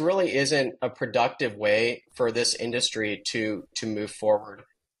so this really isn't a productive way for this industry to move forward.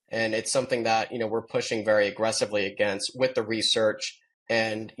 And it's something that, we're pushing very aggressively against with the research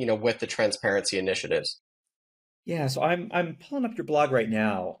and, with the transparency initiatives. Yeah, so I'm pulling up your blog right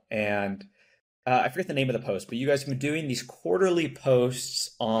now, and I forget the name of the post, but you guys have been doing these quarterly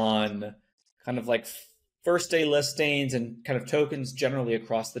posts on kind of like first day listings and kind of tokens generally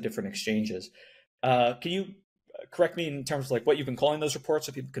across the different exchanges. Can you correct me in terms of like what you've been calling those reports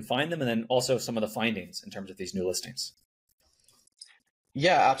so people can find them, and then also some of the findings in terms of these new listings?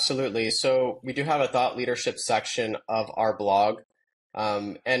 Yeah, absolutely. So we do have a thought leadership section of our blog,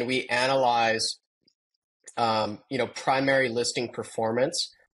 and we analyze, primary listing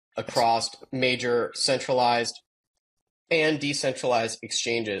performance across major centralized and decentralized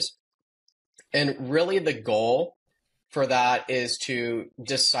exchanges. And really the goal for that is to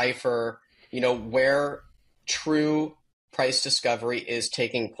decipher, where true price discovery is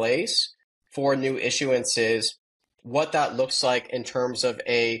taking place for new issuances, what that looks like in terms of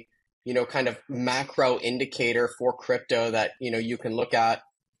a, kind of macro indicator for crypto that, you can look at.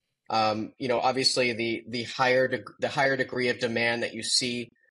 Obviously the higher degree of demand that you see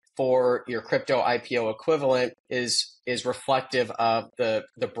for your crypto IPO equivalent is reflective of the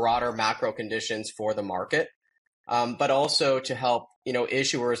broader macro conditions for the market. But also to help,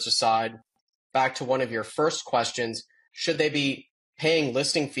 issuers decide, back to one of your first questions, should they be paying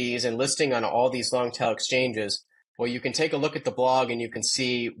listing fees and listing on all these long tail exchanges? Well, you can take a look at the blog and you can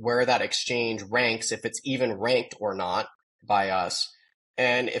see where that exchange ranks, if it's even ranked or not by us.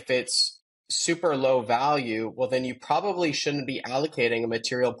 And if it's super low value, well, then you probably shouldn't be allocating a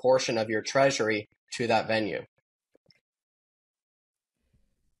material portion of your treasury to that venue.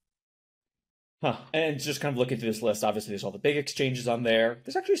 Huh. And just kind of looking through this list, obviously there's all the big exchanges on there.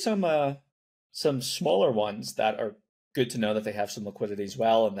 There's actually some smaller ones that are good to know that they have some liquidity as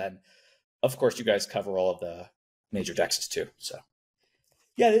well. And then, of course, you guys cover all of the major dexes too. So,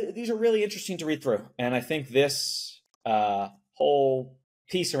 yeah, these are really interesting to read through. And I think this whole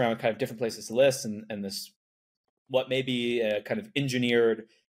piece around kind of different places to list and this what may be a kind of engineered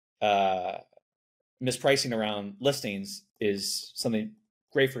mispricing around listings is something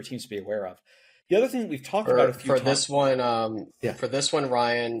great for teams to be aware of. The other thing that we've talked about a few times for this one,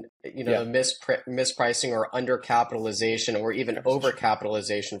 Ryan, the mispricing or undercapitalization or even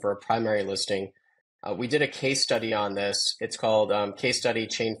overcapitalization for a primary listing. We did a case study on this. It's called Case Study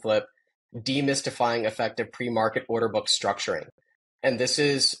Chain Flip, Demystifying Effective Pre-Market Order Book Structuring. And this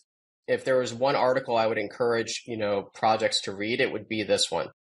is, if there was one article I would encourage, projects to read, it would be this one.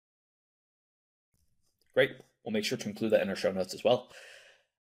 Great. We'll make sure to include that in our show notes as well.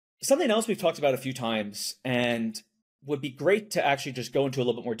 Something else we've talked about a few times and would be great to actually just go into a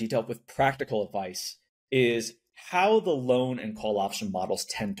little bit more detail with practical advice is how the loan and call option models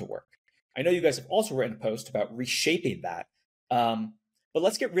tend to work. I know you guys have also written a post about reshaping that. But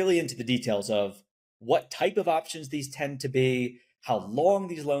let's get really into the details of what type of options these tend to be, how long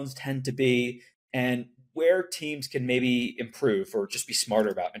these loans tend to be, and where teams can maybe improve or just be smarter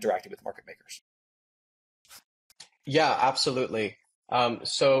about interacting with market makers. Yeah, absolutely.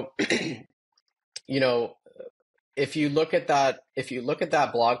 So, you know, if you look at that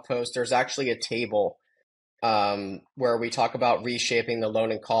blog post, there's actually a table where we talk about reshaping the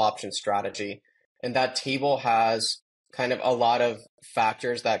loan and call option strategy. And that table has kind of a lot of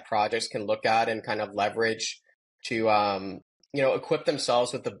factors that projects can look at and kind of leverage to, equip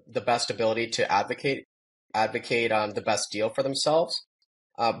themselves with the best ability to advocate the best deal for themselves.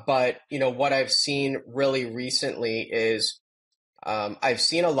 But, what I've seen really recently is I've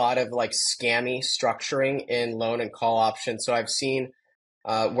seen a lot of like scammy structuring in loan and call options. So I've seen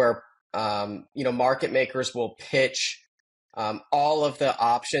where market makers will pitch all of the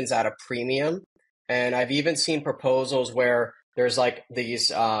options at a premium, and I've even seen proposals where there's like these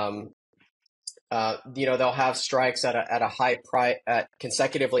they'll have strikes at a high price at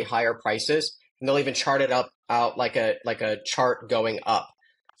consecutively higher prices, and they'll even chart it up out like a chart going up.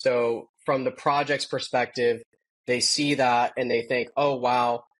 So from the project's perspective, they see that and they think, oh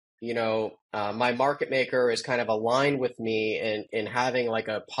wow, my market maker is kind of aligned with me in having like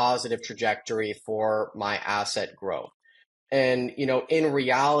a positive trajectory for my asset growth. And, in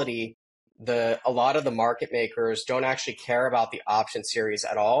reality, a lot of the market makers don't actually care about the option series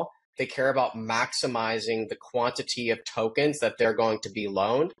at all. They care about maximizing the quantity of tokens that they're going to be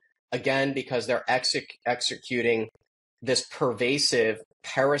loaned. Again, because they're executing this pervasive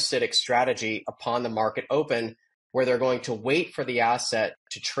parasitic strategy upon the market open, where they're going to wait for the asset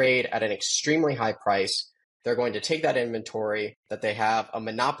to trade at an extremely high price. They're going to take that inventory that they have a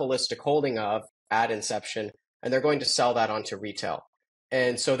monopolistic holding of at inception, and they're going to sell that onto retail.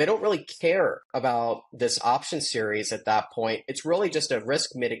 And so they don't really care about this option series at that point. It's really just a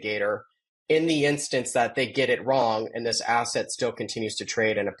risk mitigator in the instance that they get it wrong and this asset still continues to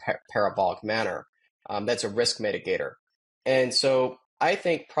trade in a parabolic manner. That's a risk mitigator. And so I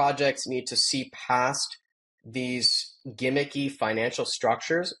think projects need to see past these gimmicky financial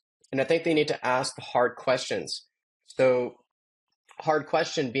structures, and I think they need to ask the hard questions. So, hard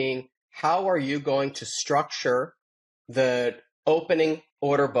question being, how are you going to structure the opening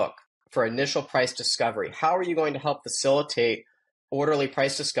order book for initial price discovery? How are you going to help facilitate orderly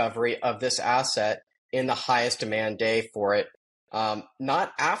price discovery of this asset in the highest demand day for it,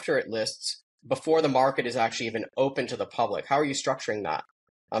 not after it lists, before the market is actually even open to the public? How are you structuring that?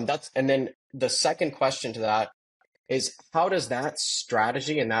 And then the second question to that is, how does that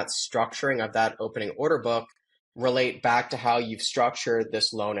strategy and that structuring of that opening order book relate back to how you've structured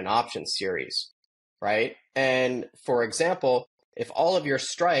this loan and option series, right? And for example, if all of your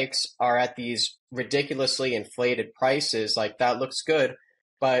strikes are at these ridiculously inflated prices, like that looks good,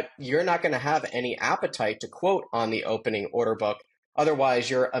 but you're not going to have any appetite to quote on the opening order book. Otherwise,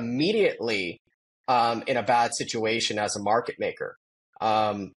 you're immediately in a bad situation as a market maker.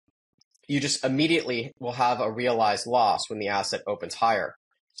 You just immediately will have a realized loss when the asset opens higher,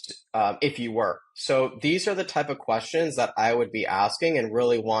 if you were. So these are the type of questions that I would be asking and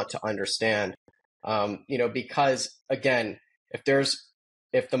really want to understand. Because again,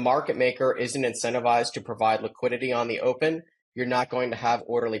 if the market maker isn't incentivized to provide liquidity on the open, you're not going to have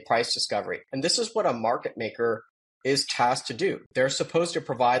orderly price discovery. And this is what a market maker is tasked to do. They're supposed to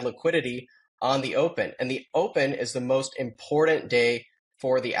provide liquidity on the open, and the open is the most important day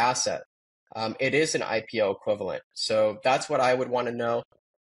for the asset. It is an IPO equivalent. So that's what I would want to know.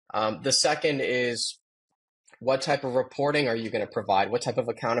 The second is, what type of reporting are you going to provide? What type of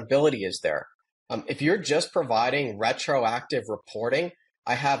accountability is there? If you're just providing retroactive reporting,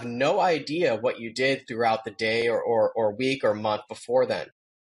 I have no idea what you did throughout the day or week or month before then,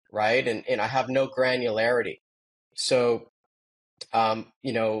 right? And I have no granularity. So,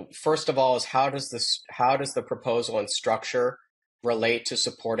 first of all, is how does the proposal and structure relate to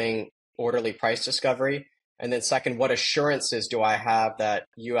supporting orderly price discovery? And then second, what assurances do I have that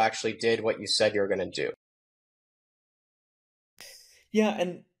you actually did what you said you're going to do? Yeah,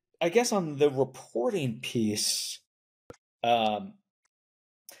 and I guess on the reporting piece, what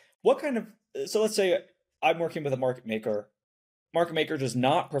kind of, so let's say I'm working with a market maker. Market maker does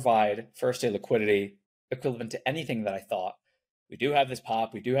not provide first day liquidity equivalent to anything that I thought. We do have this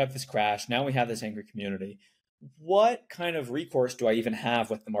pop, we do have this crash, now we have this angry community. What kind of recourse do I even have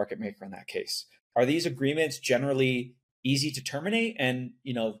with the market maker in that case? Are these agreements generally easy to terminate and,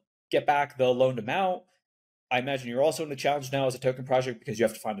 get back the loaned amount? I imagine you're also in a challenge now as a token project because you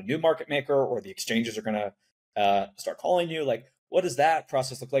have to find a new market maker, or the exchanges are going to start calling you. Like, what does that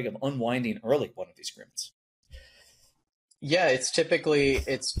process look like of unwinding early one of these agreements? Yeah, it's typically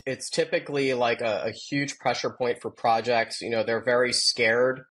like a huge pressure point for projects. They're very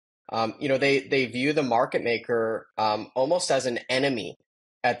scared. They view the market maker almost as an enemy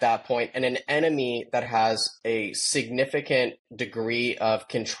at that point, and an enemy that has a significant degree of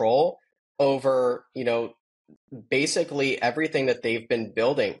control over, basically everything that they've been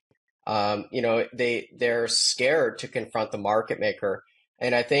building. They're scared to confront the market maker,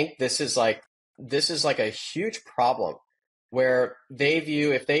 and I think this is like a huge problem where they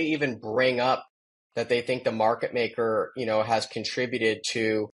view, if they even bring up that they think the market maker, has contributed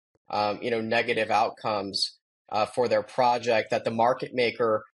to, negative outcomes for their project, that the market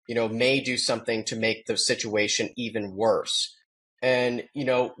maker, may do something to make the situation even worse. And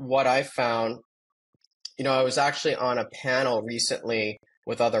what I found, I was actually on a panel recently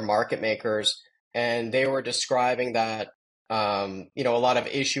with other market makers, and they were describing that, a lot of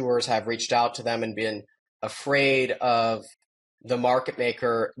issuers have reached out to them and been afraid of the market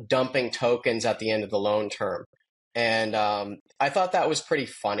maker dumping tokens at the end of the loan term. And I thought that was pretty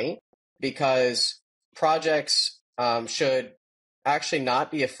funny because projects should actually not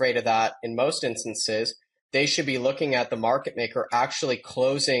be afraid of that in most instances. They should be looking at the market maker actually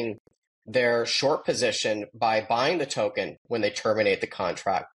closing their short position by buying the token when they terminate the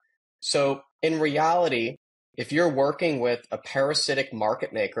contract. So in reality, if you're working with a parasitic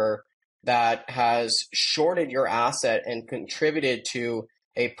market maker that has shorted your asset and contributed to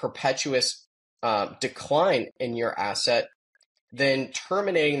a perpetuous decline in your asset, then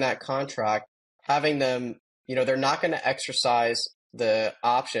terminating that contract, having them, they're not going to exercise the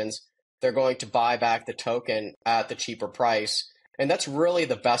options. They're going to buy back the token at the cheaper price. And that's really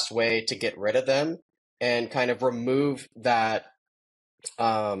the best way to get rid of them and kind of remove that,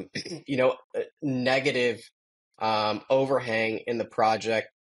 um, negative overhang in the project.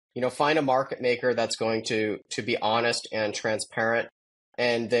 Find a market maker that's going to be honest and transparent,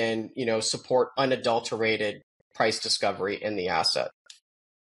 and then support unadulterated price discovery in the asset.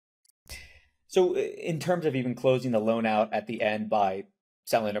 So, in terms of even closing the loan out at the end by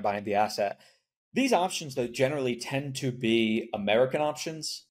selling or buying the asset, these options though generally tend to be American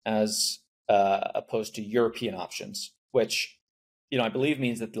options as opposed to European options, which I believe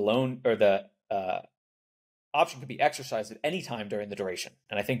means that the loan or the option can be exercised at any time during the duration,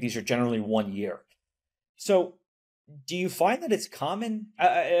 and I think these are generally 1 year. So, do you find that it's common?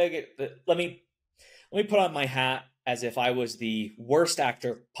 Let me put on my hat as if I was the worst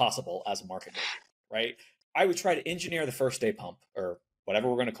actor possible as a market maker, right? I would try to engineer the first day pump or whatever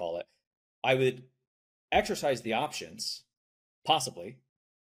we're going to call it. I would exercise the options, possibly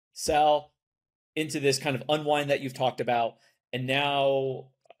sell into this kind of unwind that you've talked about. And now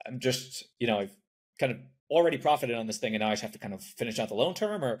I'm just, I've kind of already profited on this thing and now I just have to kind of finish out the loan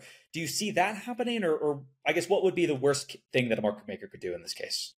term. Or do you see that happening? Or I guess what would be the worst thing that a market maker could do in this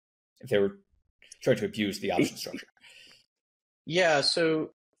case if they were trying to abuse the option structure? Yeah,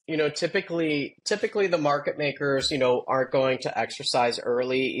 so typically the market makers, aren't going to exercise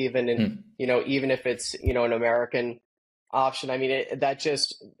early, even if it's an American option. I mean, that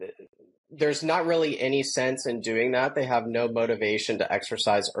just there's not really any sense in doing that. They have no motivation to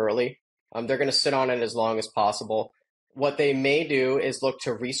exercise early. They're going to sit on it as long as possible. What they may do is look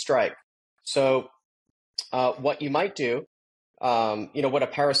to restrike. So what you might do, what a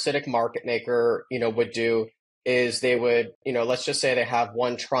parasitic market maker, would do is they would, let's just say they have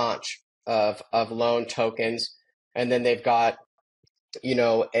one tranche of loan tokens, and then they've got, and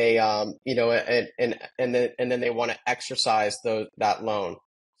then they want to exercise that loan.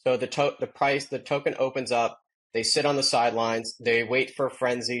 So the token opens up, they sit on the sidelines, they wait for a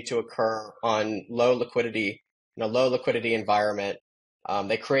frenzy to occur on low liquidity, in a low liquidity environment.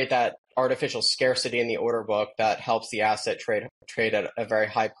 They create that artificial scarcity in the order book that helps the asset trade at a very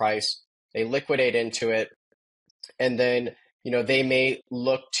high price. They liquidate into it, and then they may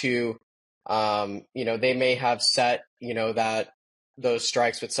look to, they may have set that those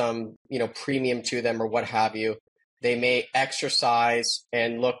strikes with some premium to them or what have you. They may exercise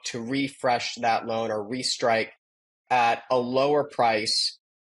and look to refresh that loan or restrike at a lower price,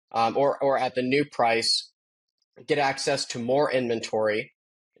 or at the new price, get access to more inventory.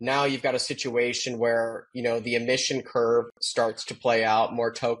 Now you've got a situation where, the emission curve starts to play out,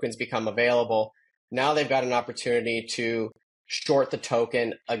 more tokens become available. Now they've got an opportunity to short the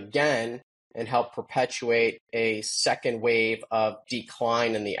token again and help perpetuate a second wave of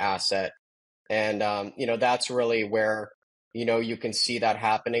decline in the asset. And, that's really where, you can see that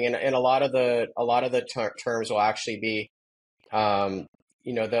happening. And a lot of the terms will actually be,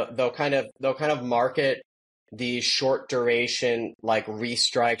 they'll kind of market these short duration like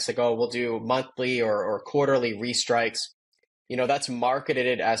restrikes, like, oh, we'll do monthly or quarterly restrikes. that's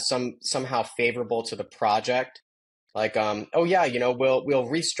marketed as somehow favorable to the project. Like, oh yeah, we'll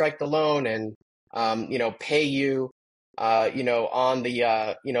restrike the loan and, pay you, on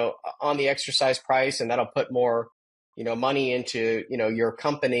the exercise price, and that'll put more, money into, your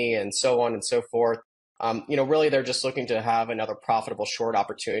company and so on and so forth. Really they're just looking to have another profitable short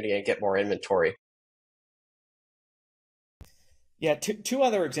opportunity and get more inventory. Yeah, two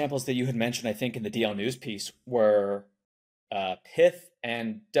other examples that you had mentioned, I think, in the DL News piece were Pith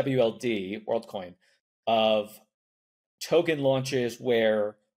and WLD, WorldCoin, of token launches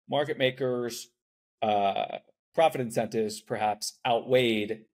where market makers' profit incentives perhaps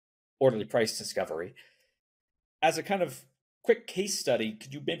outweighed orderly price discovery. As a kind of quick case study,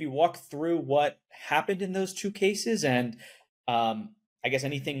 could you maybe walk through what happened in those two cases and I guess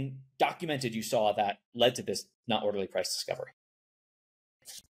anything documented you saw that led to this not orderly price discovery?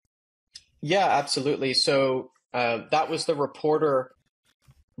 Yeah, absolutely. So that was the reporter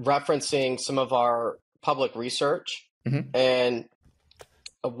referencing some of our public research. Mm-hmm. And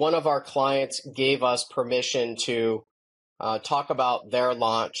one of our clients gave us permission to talk about their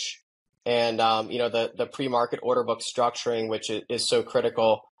launch and the pre-market order book structuring, which is so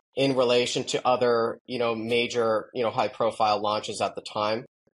critical in relation to other major high-profile launches at the time.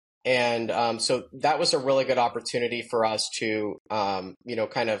 And so that was a really good opportunity for us to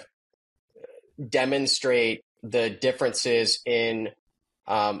kind of demonstrate the differences in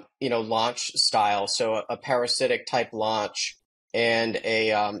launch style. So a parasitic type launch and a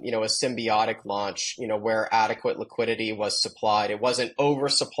symbiotic launch, where adequate liquidity was supplied. It wasn't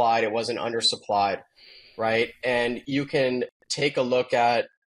oversupplied, it wasn't undersupplied, right? And you can take a look at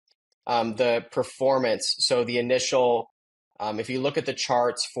the performance. So the initial, if you look at the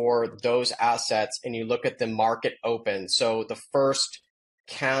charts for those assets and you look at the market open, so the first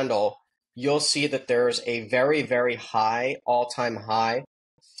candle, you'll see that there's a very, very high, all-time high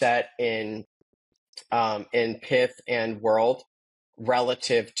set in Pith and World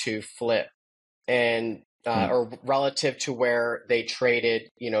relative to Flip, and or relative to where they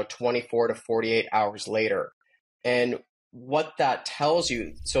traded, 24 to 48 hours later. And what that tells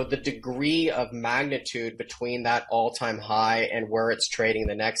you, so the degree of magnitude between that all-time high and where it's trading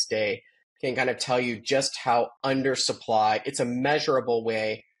the next day can kind of tell you just how undersupplied. It's a measurable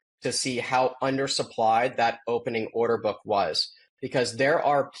way to see how undersupplied that opening order book was, because there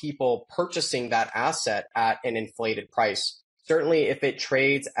are people purchasing that asset at an inflated price. Certainly if it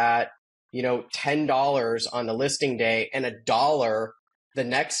trades at, $10 on the listing day and $1 the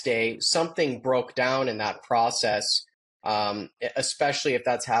next day, something broke down in that process, especially if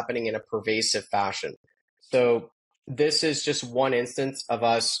that's happening in a pervasive fashion. So this is just one instance of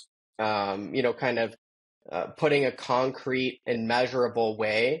us, kind of putting a concrete and measurable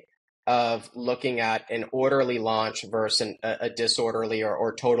way of looking at an orderly launch versus a disorderly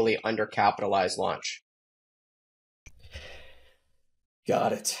or totally undercapitalized launch.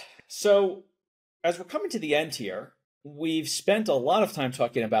 Got it. So, as we're coming to the end here, we've spent a lot of time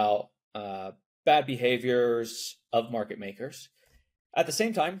talking about bad behaviors of market makers. At the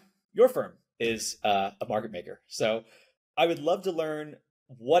same time, your firm is a market maker. So, I would love to learn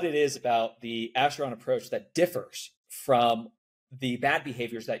what it is about the Acheron approach that differs from the bad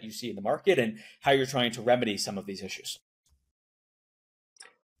behaviors that you see in the market and how you're trying to remedy some of these issues.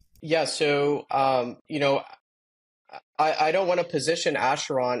 Yeah, so, I don't want to position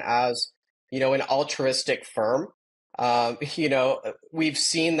Acheron as, an altruistic firm. We've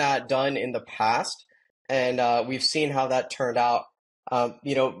seen that done in the past, and we've seen how that turned out.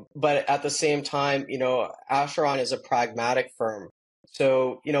 But at the same time, Acheron is a pragmatic firm.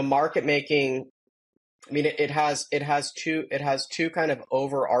 So, market making, I mean, it has two kind of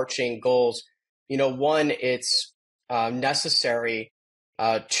overarching goals. One, it's necessary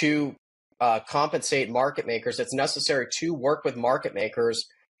to compensate market makers. It's necessary to work with market makers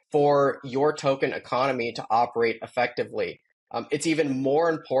for your token economy to operate effectively. It's even more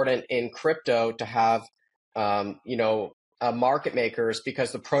important in crypto to have, market makers,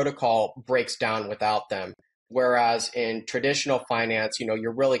 because the protocol breaks down without them. Whereas in traditional finance,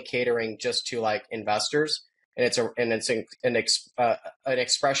 you're really catering just to like investors, and it's an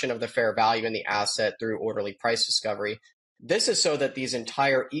expression of the fair value in the asset through orderly price discovery. This is so that these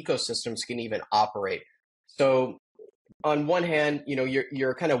entire ecosystems can even operate. So on one hand,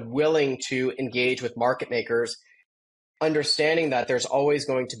 you're kind of willing to engage with market makers, understanding that there's always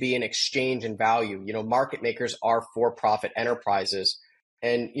going to be an exchange in value. Market makers are for-profit enterprises.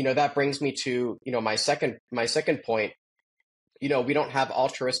 And, that brings me to, my second point. We don't have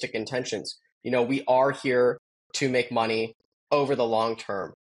altruistic intentions. We are here to make money over the long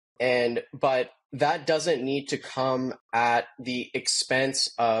term. But that doesn't need to come at the expense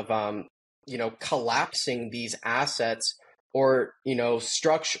of, collapsing these assets or,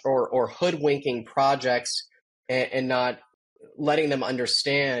 structure or hoodwinking projects and not letting them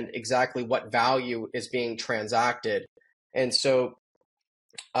understand exactly what value is being transacted. And so,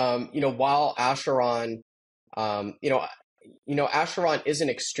 while Acheron, um, you know, Acheron is an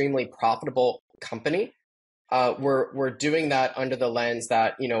extremely profitable company. We're doing that under the lens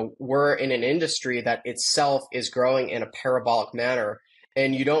that we're in an industry that itself is growing in a parabolic manner,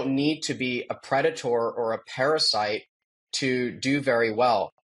 and you don't need to be a predator or a parasite to do very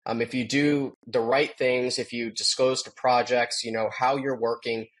well. If you do the right things, if you disclose to projects, how you're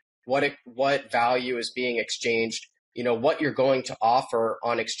working, what value is being exchanged, what you're going to offer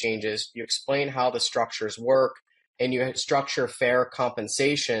on exchanges, you explain how the structures work, and you structure fair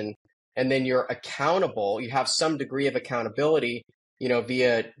compensation, and then you're accountable, you have some degree of accountability,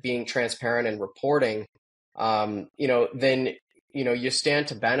 via being transparent and reporting, then, you stand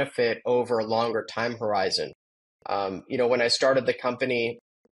to benefit over a longer time horizon. When I started the company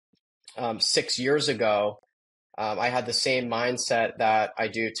 6 years ago, I had the same mindset that I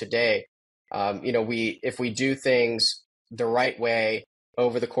do today. If we do things the right way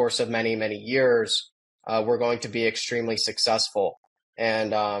over the course of many, many years, we're going to be extremely successful.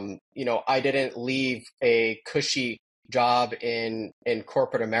 And, I didn't leave a cushy job in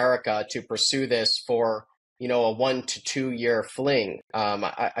corporate America to pursue this for, a 1 to 2 year fling.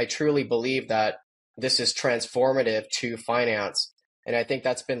 I truly believe that this is transformative to finance. And I think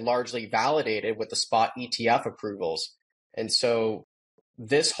that's been largely validated with the spot ETF approvals. And so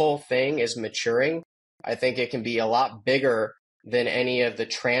this whole thing is maturing. I think it can be a lot bigger than any of the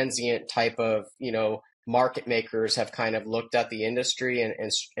transient type of, market makers have kind of looked at the industry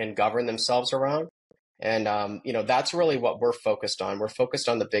and governed themselves around. And, that's really what we're focused on. We're focused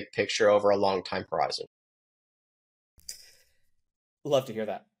on the big picture over a long time horizon. Love to hear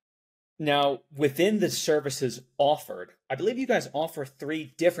that. Now, within the services offered, I believe you guys offer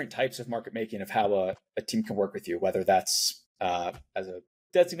 3 different types of market making of how a team can work with you, whether that's as a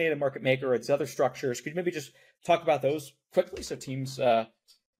designated market maker or it's other structures. Could you maybe just talk about those quickly so teams kind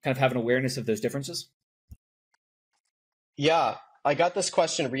of have an awareness of those differences? Yeah, I got this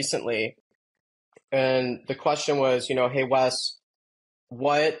question recently, and the question was, hey Wes,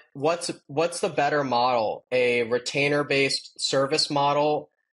 what's the better model, a retainer based service model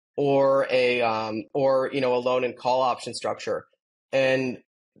or a loan and call option structure? And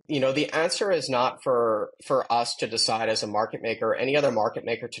the answer is not for us to decide as a market maker or any other market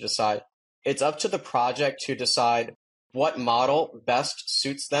maker to decide. It's up to the project to decide what model best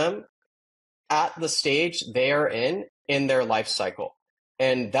suits them at the stage they are in their life cycle.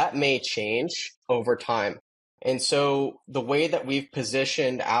 And that may change over time. And so the way that we've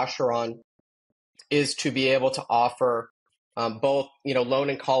positioned Acheron is to be able to offer both, loan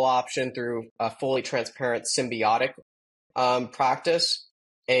and call option through a fully transparent symbiotic practice,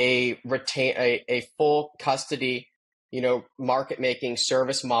 a full custody, market making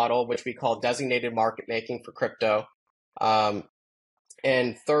service model, which we call designated market making for crypto.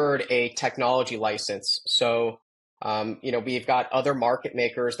 And third, a technology license. So, we've got other market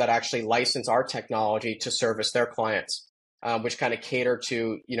makers that actually license our technology to service their clients, which kind of cater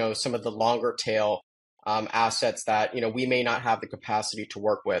to, some of the longer tail assets that, we may not have the capacity to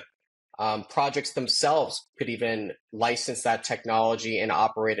work with. Projects themselves could even license that technology and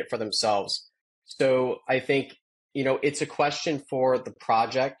operate it for themselves. So I think, it's a question for the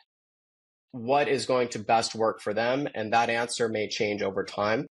project, what is going to best work for them, and that answer may change over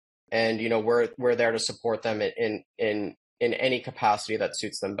time. And we're there to support them in any capacity that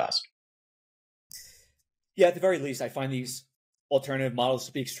suits them best. Yeah, at the very least, I find these alternative models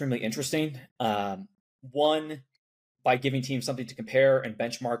to be extremely interesting. One, by giving teams something to compare and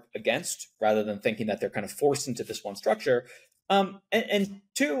benchmark against, rather than thinking that they're kind of forced into this one structure. And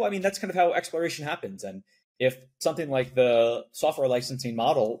two, I mean, that's kind of how exploration happens. And if something like the software licensing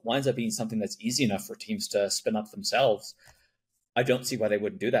model winds up being something that's easy enough for teams to spin up themselves, I don't see why they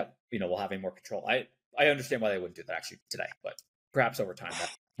wouldn't do that, while having more control. I understand why they wouldn't do that actually today, but perhaps over time that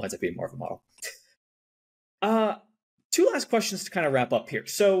winds up being more of a model. 2 last questions to kind of wrap up here.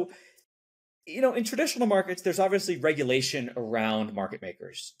 So, in traditional markets, there's obviously regulation around market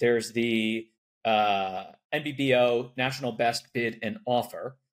makers. There's the NBBO, National Best Bid and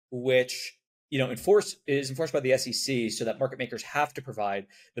Offer, which is enforced by the SEC, so that market makers have to provide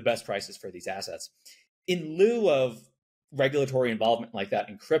the best prices for these assets. In lieu of regulatory involvement like that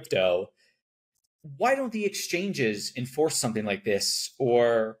in crypto, why don't the exchanges enforce something like this?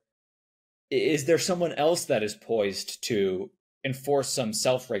 Or is there someone else that is poised to enforce some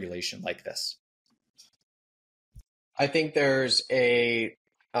self-regulation like this? I think there's a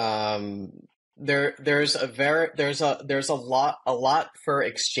there's a lot for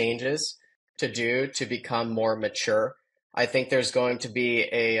exchanges to do to become more mature. I think there's going to be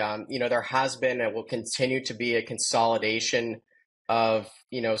there has been and will continue to be a consolidation of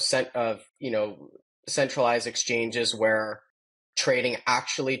centralized exchanges where trading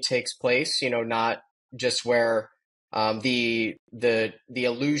actually takes place. Not just where the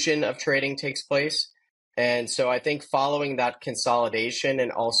illusion of trading takes place. And so I think following that consolidation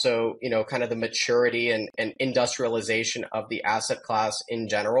and also, kind of the maturity and industrialization of the asset class in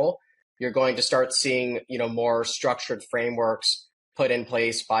general, you're going to start seeing, more structured frameworks put in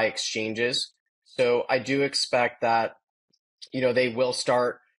place by exchanges. So I do expect that, they will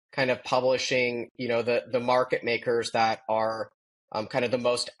start kind of publishing, the market makers that are kind of the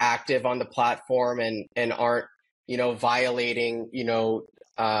most active on the platform and aren't, violating,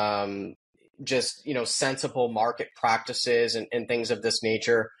 just sensible market practices and things of this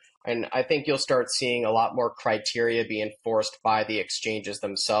nature. And I think you'll start seeing a lot more criteria be enforced by the exchanges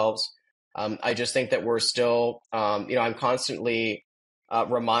themselves. I just think that we're still, I'm constantly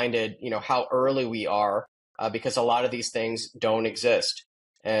reminded, how early we are because a lot of these things don't exist.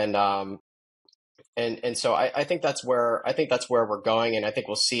 And so I think that's where we're going, and I think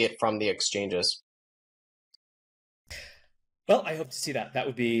we'll see it from the exchanges. Well, I hope to see that. That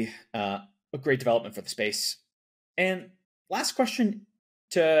would be a great development for the space. And last question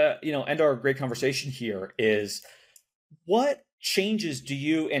to end our great conversation here is, what changes do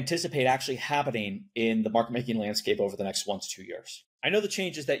you anticipate actually happening in the market making landscape over the next 1 to 2 years? I know the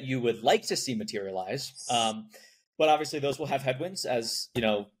changes that you would like to see materialize, but obviously those will have headwinds, as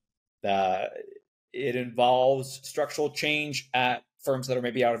it involves structural change at firms that are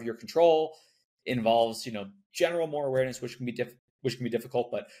maybe out of your control. It involves general more awareness, which can be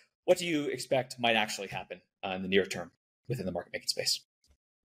difficult. But what do you expect might actually happen in the near term within the market making space?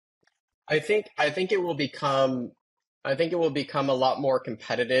 I think it will become a lot more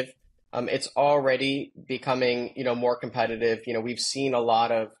competitive. It's already becoming, more competitive. We've seen a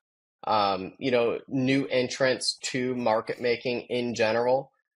lot of, new entrants to market making in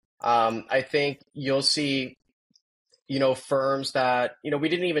general. I think you'll see, firms that, we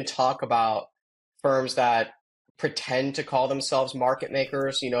didn't even talk about firms that pretend to call themselves market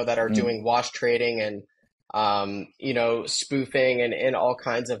makers, that are doing wash trading and, spoofing and all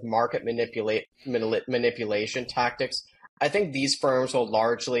kinds of market manipulation tactics. I think these firms will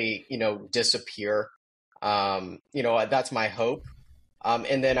largely, disappear. That's my hope.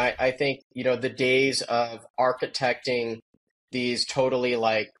 And then I think, the days of architecting these totally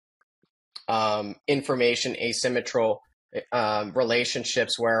like information asymmetrical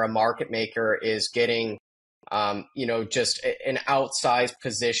relationships where a market maker is getting, just an outsized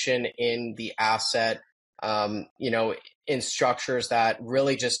position in the asset, in structures that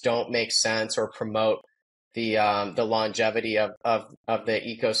really just don't make sense or promote the longevity of the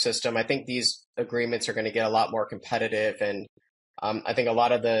ecosystem. I think these agreements are going to get a lot more competitive, and I think a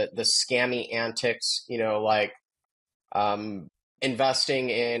lot of the scammy antics, like investing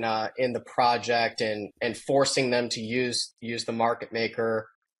in the project and forcing them to use the market maker.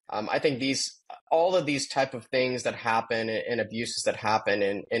 I think all of these type of things that happen and abuses that happen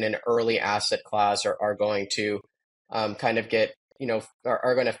in an early asset class are going to kind of get,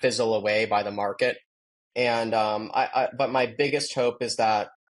 are going to fizzle away by the market. And but my biggest hope is that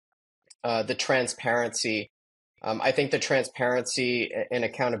the transparency. I think the transparency and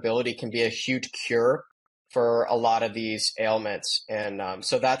accountability can be a huge cure for a lot of these ailments. And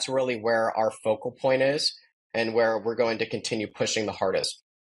so that's really where our focal point is and where we're going to continue pushing the hardest.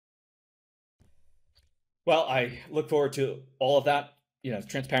 Well, I look forward to all of that.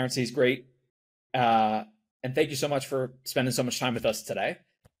 Transparency is great. And thank you so much for spending so much time with us today.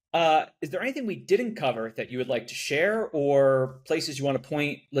 Is there anything we didn't cover that you would like to share, or places you want to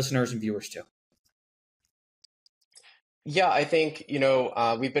point listeners and viewers to? Yeah, I think,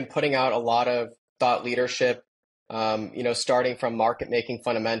 we've been putting out a lot of thought leadership, starting from market making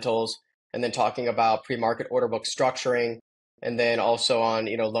fundamentals and then talking about pre-market order book structuring, and then also on,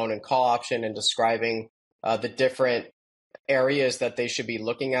 loan and call option and describing the different areas that they should be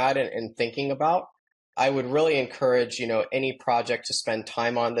looking at and thinking about. I would really encourage, any project to spend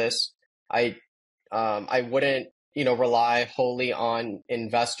time on this. I wouldn't, rely wholly on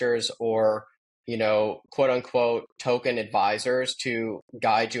investors or, quote unquote token advisors to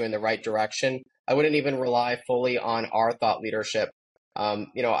guide you in the right direction. I wouldn't even rely fully on our thought leadership. But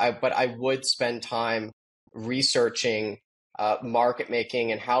I would spend time researching market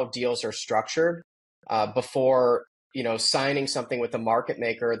making and how deals are structured before signing something with a market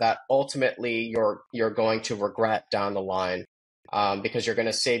maker that ultimately you're going to regret down the line, because you're going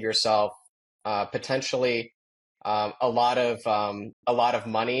to save yourself potentially a lot of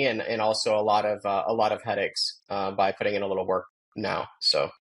money, and also a lot of headaches by putting in a little work now. So.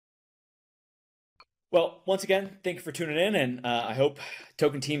 Well, once again, thank you for tuning in, and I hope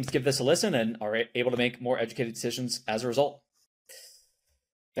token teams give this a listen and are able to make more educated decisions as a result.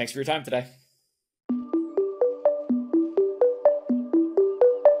 Thanks for your time today.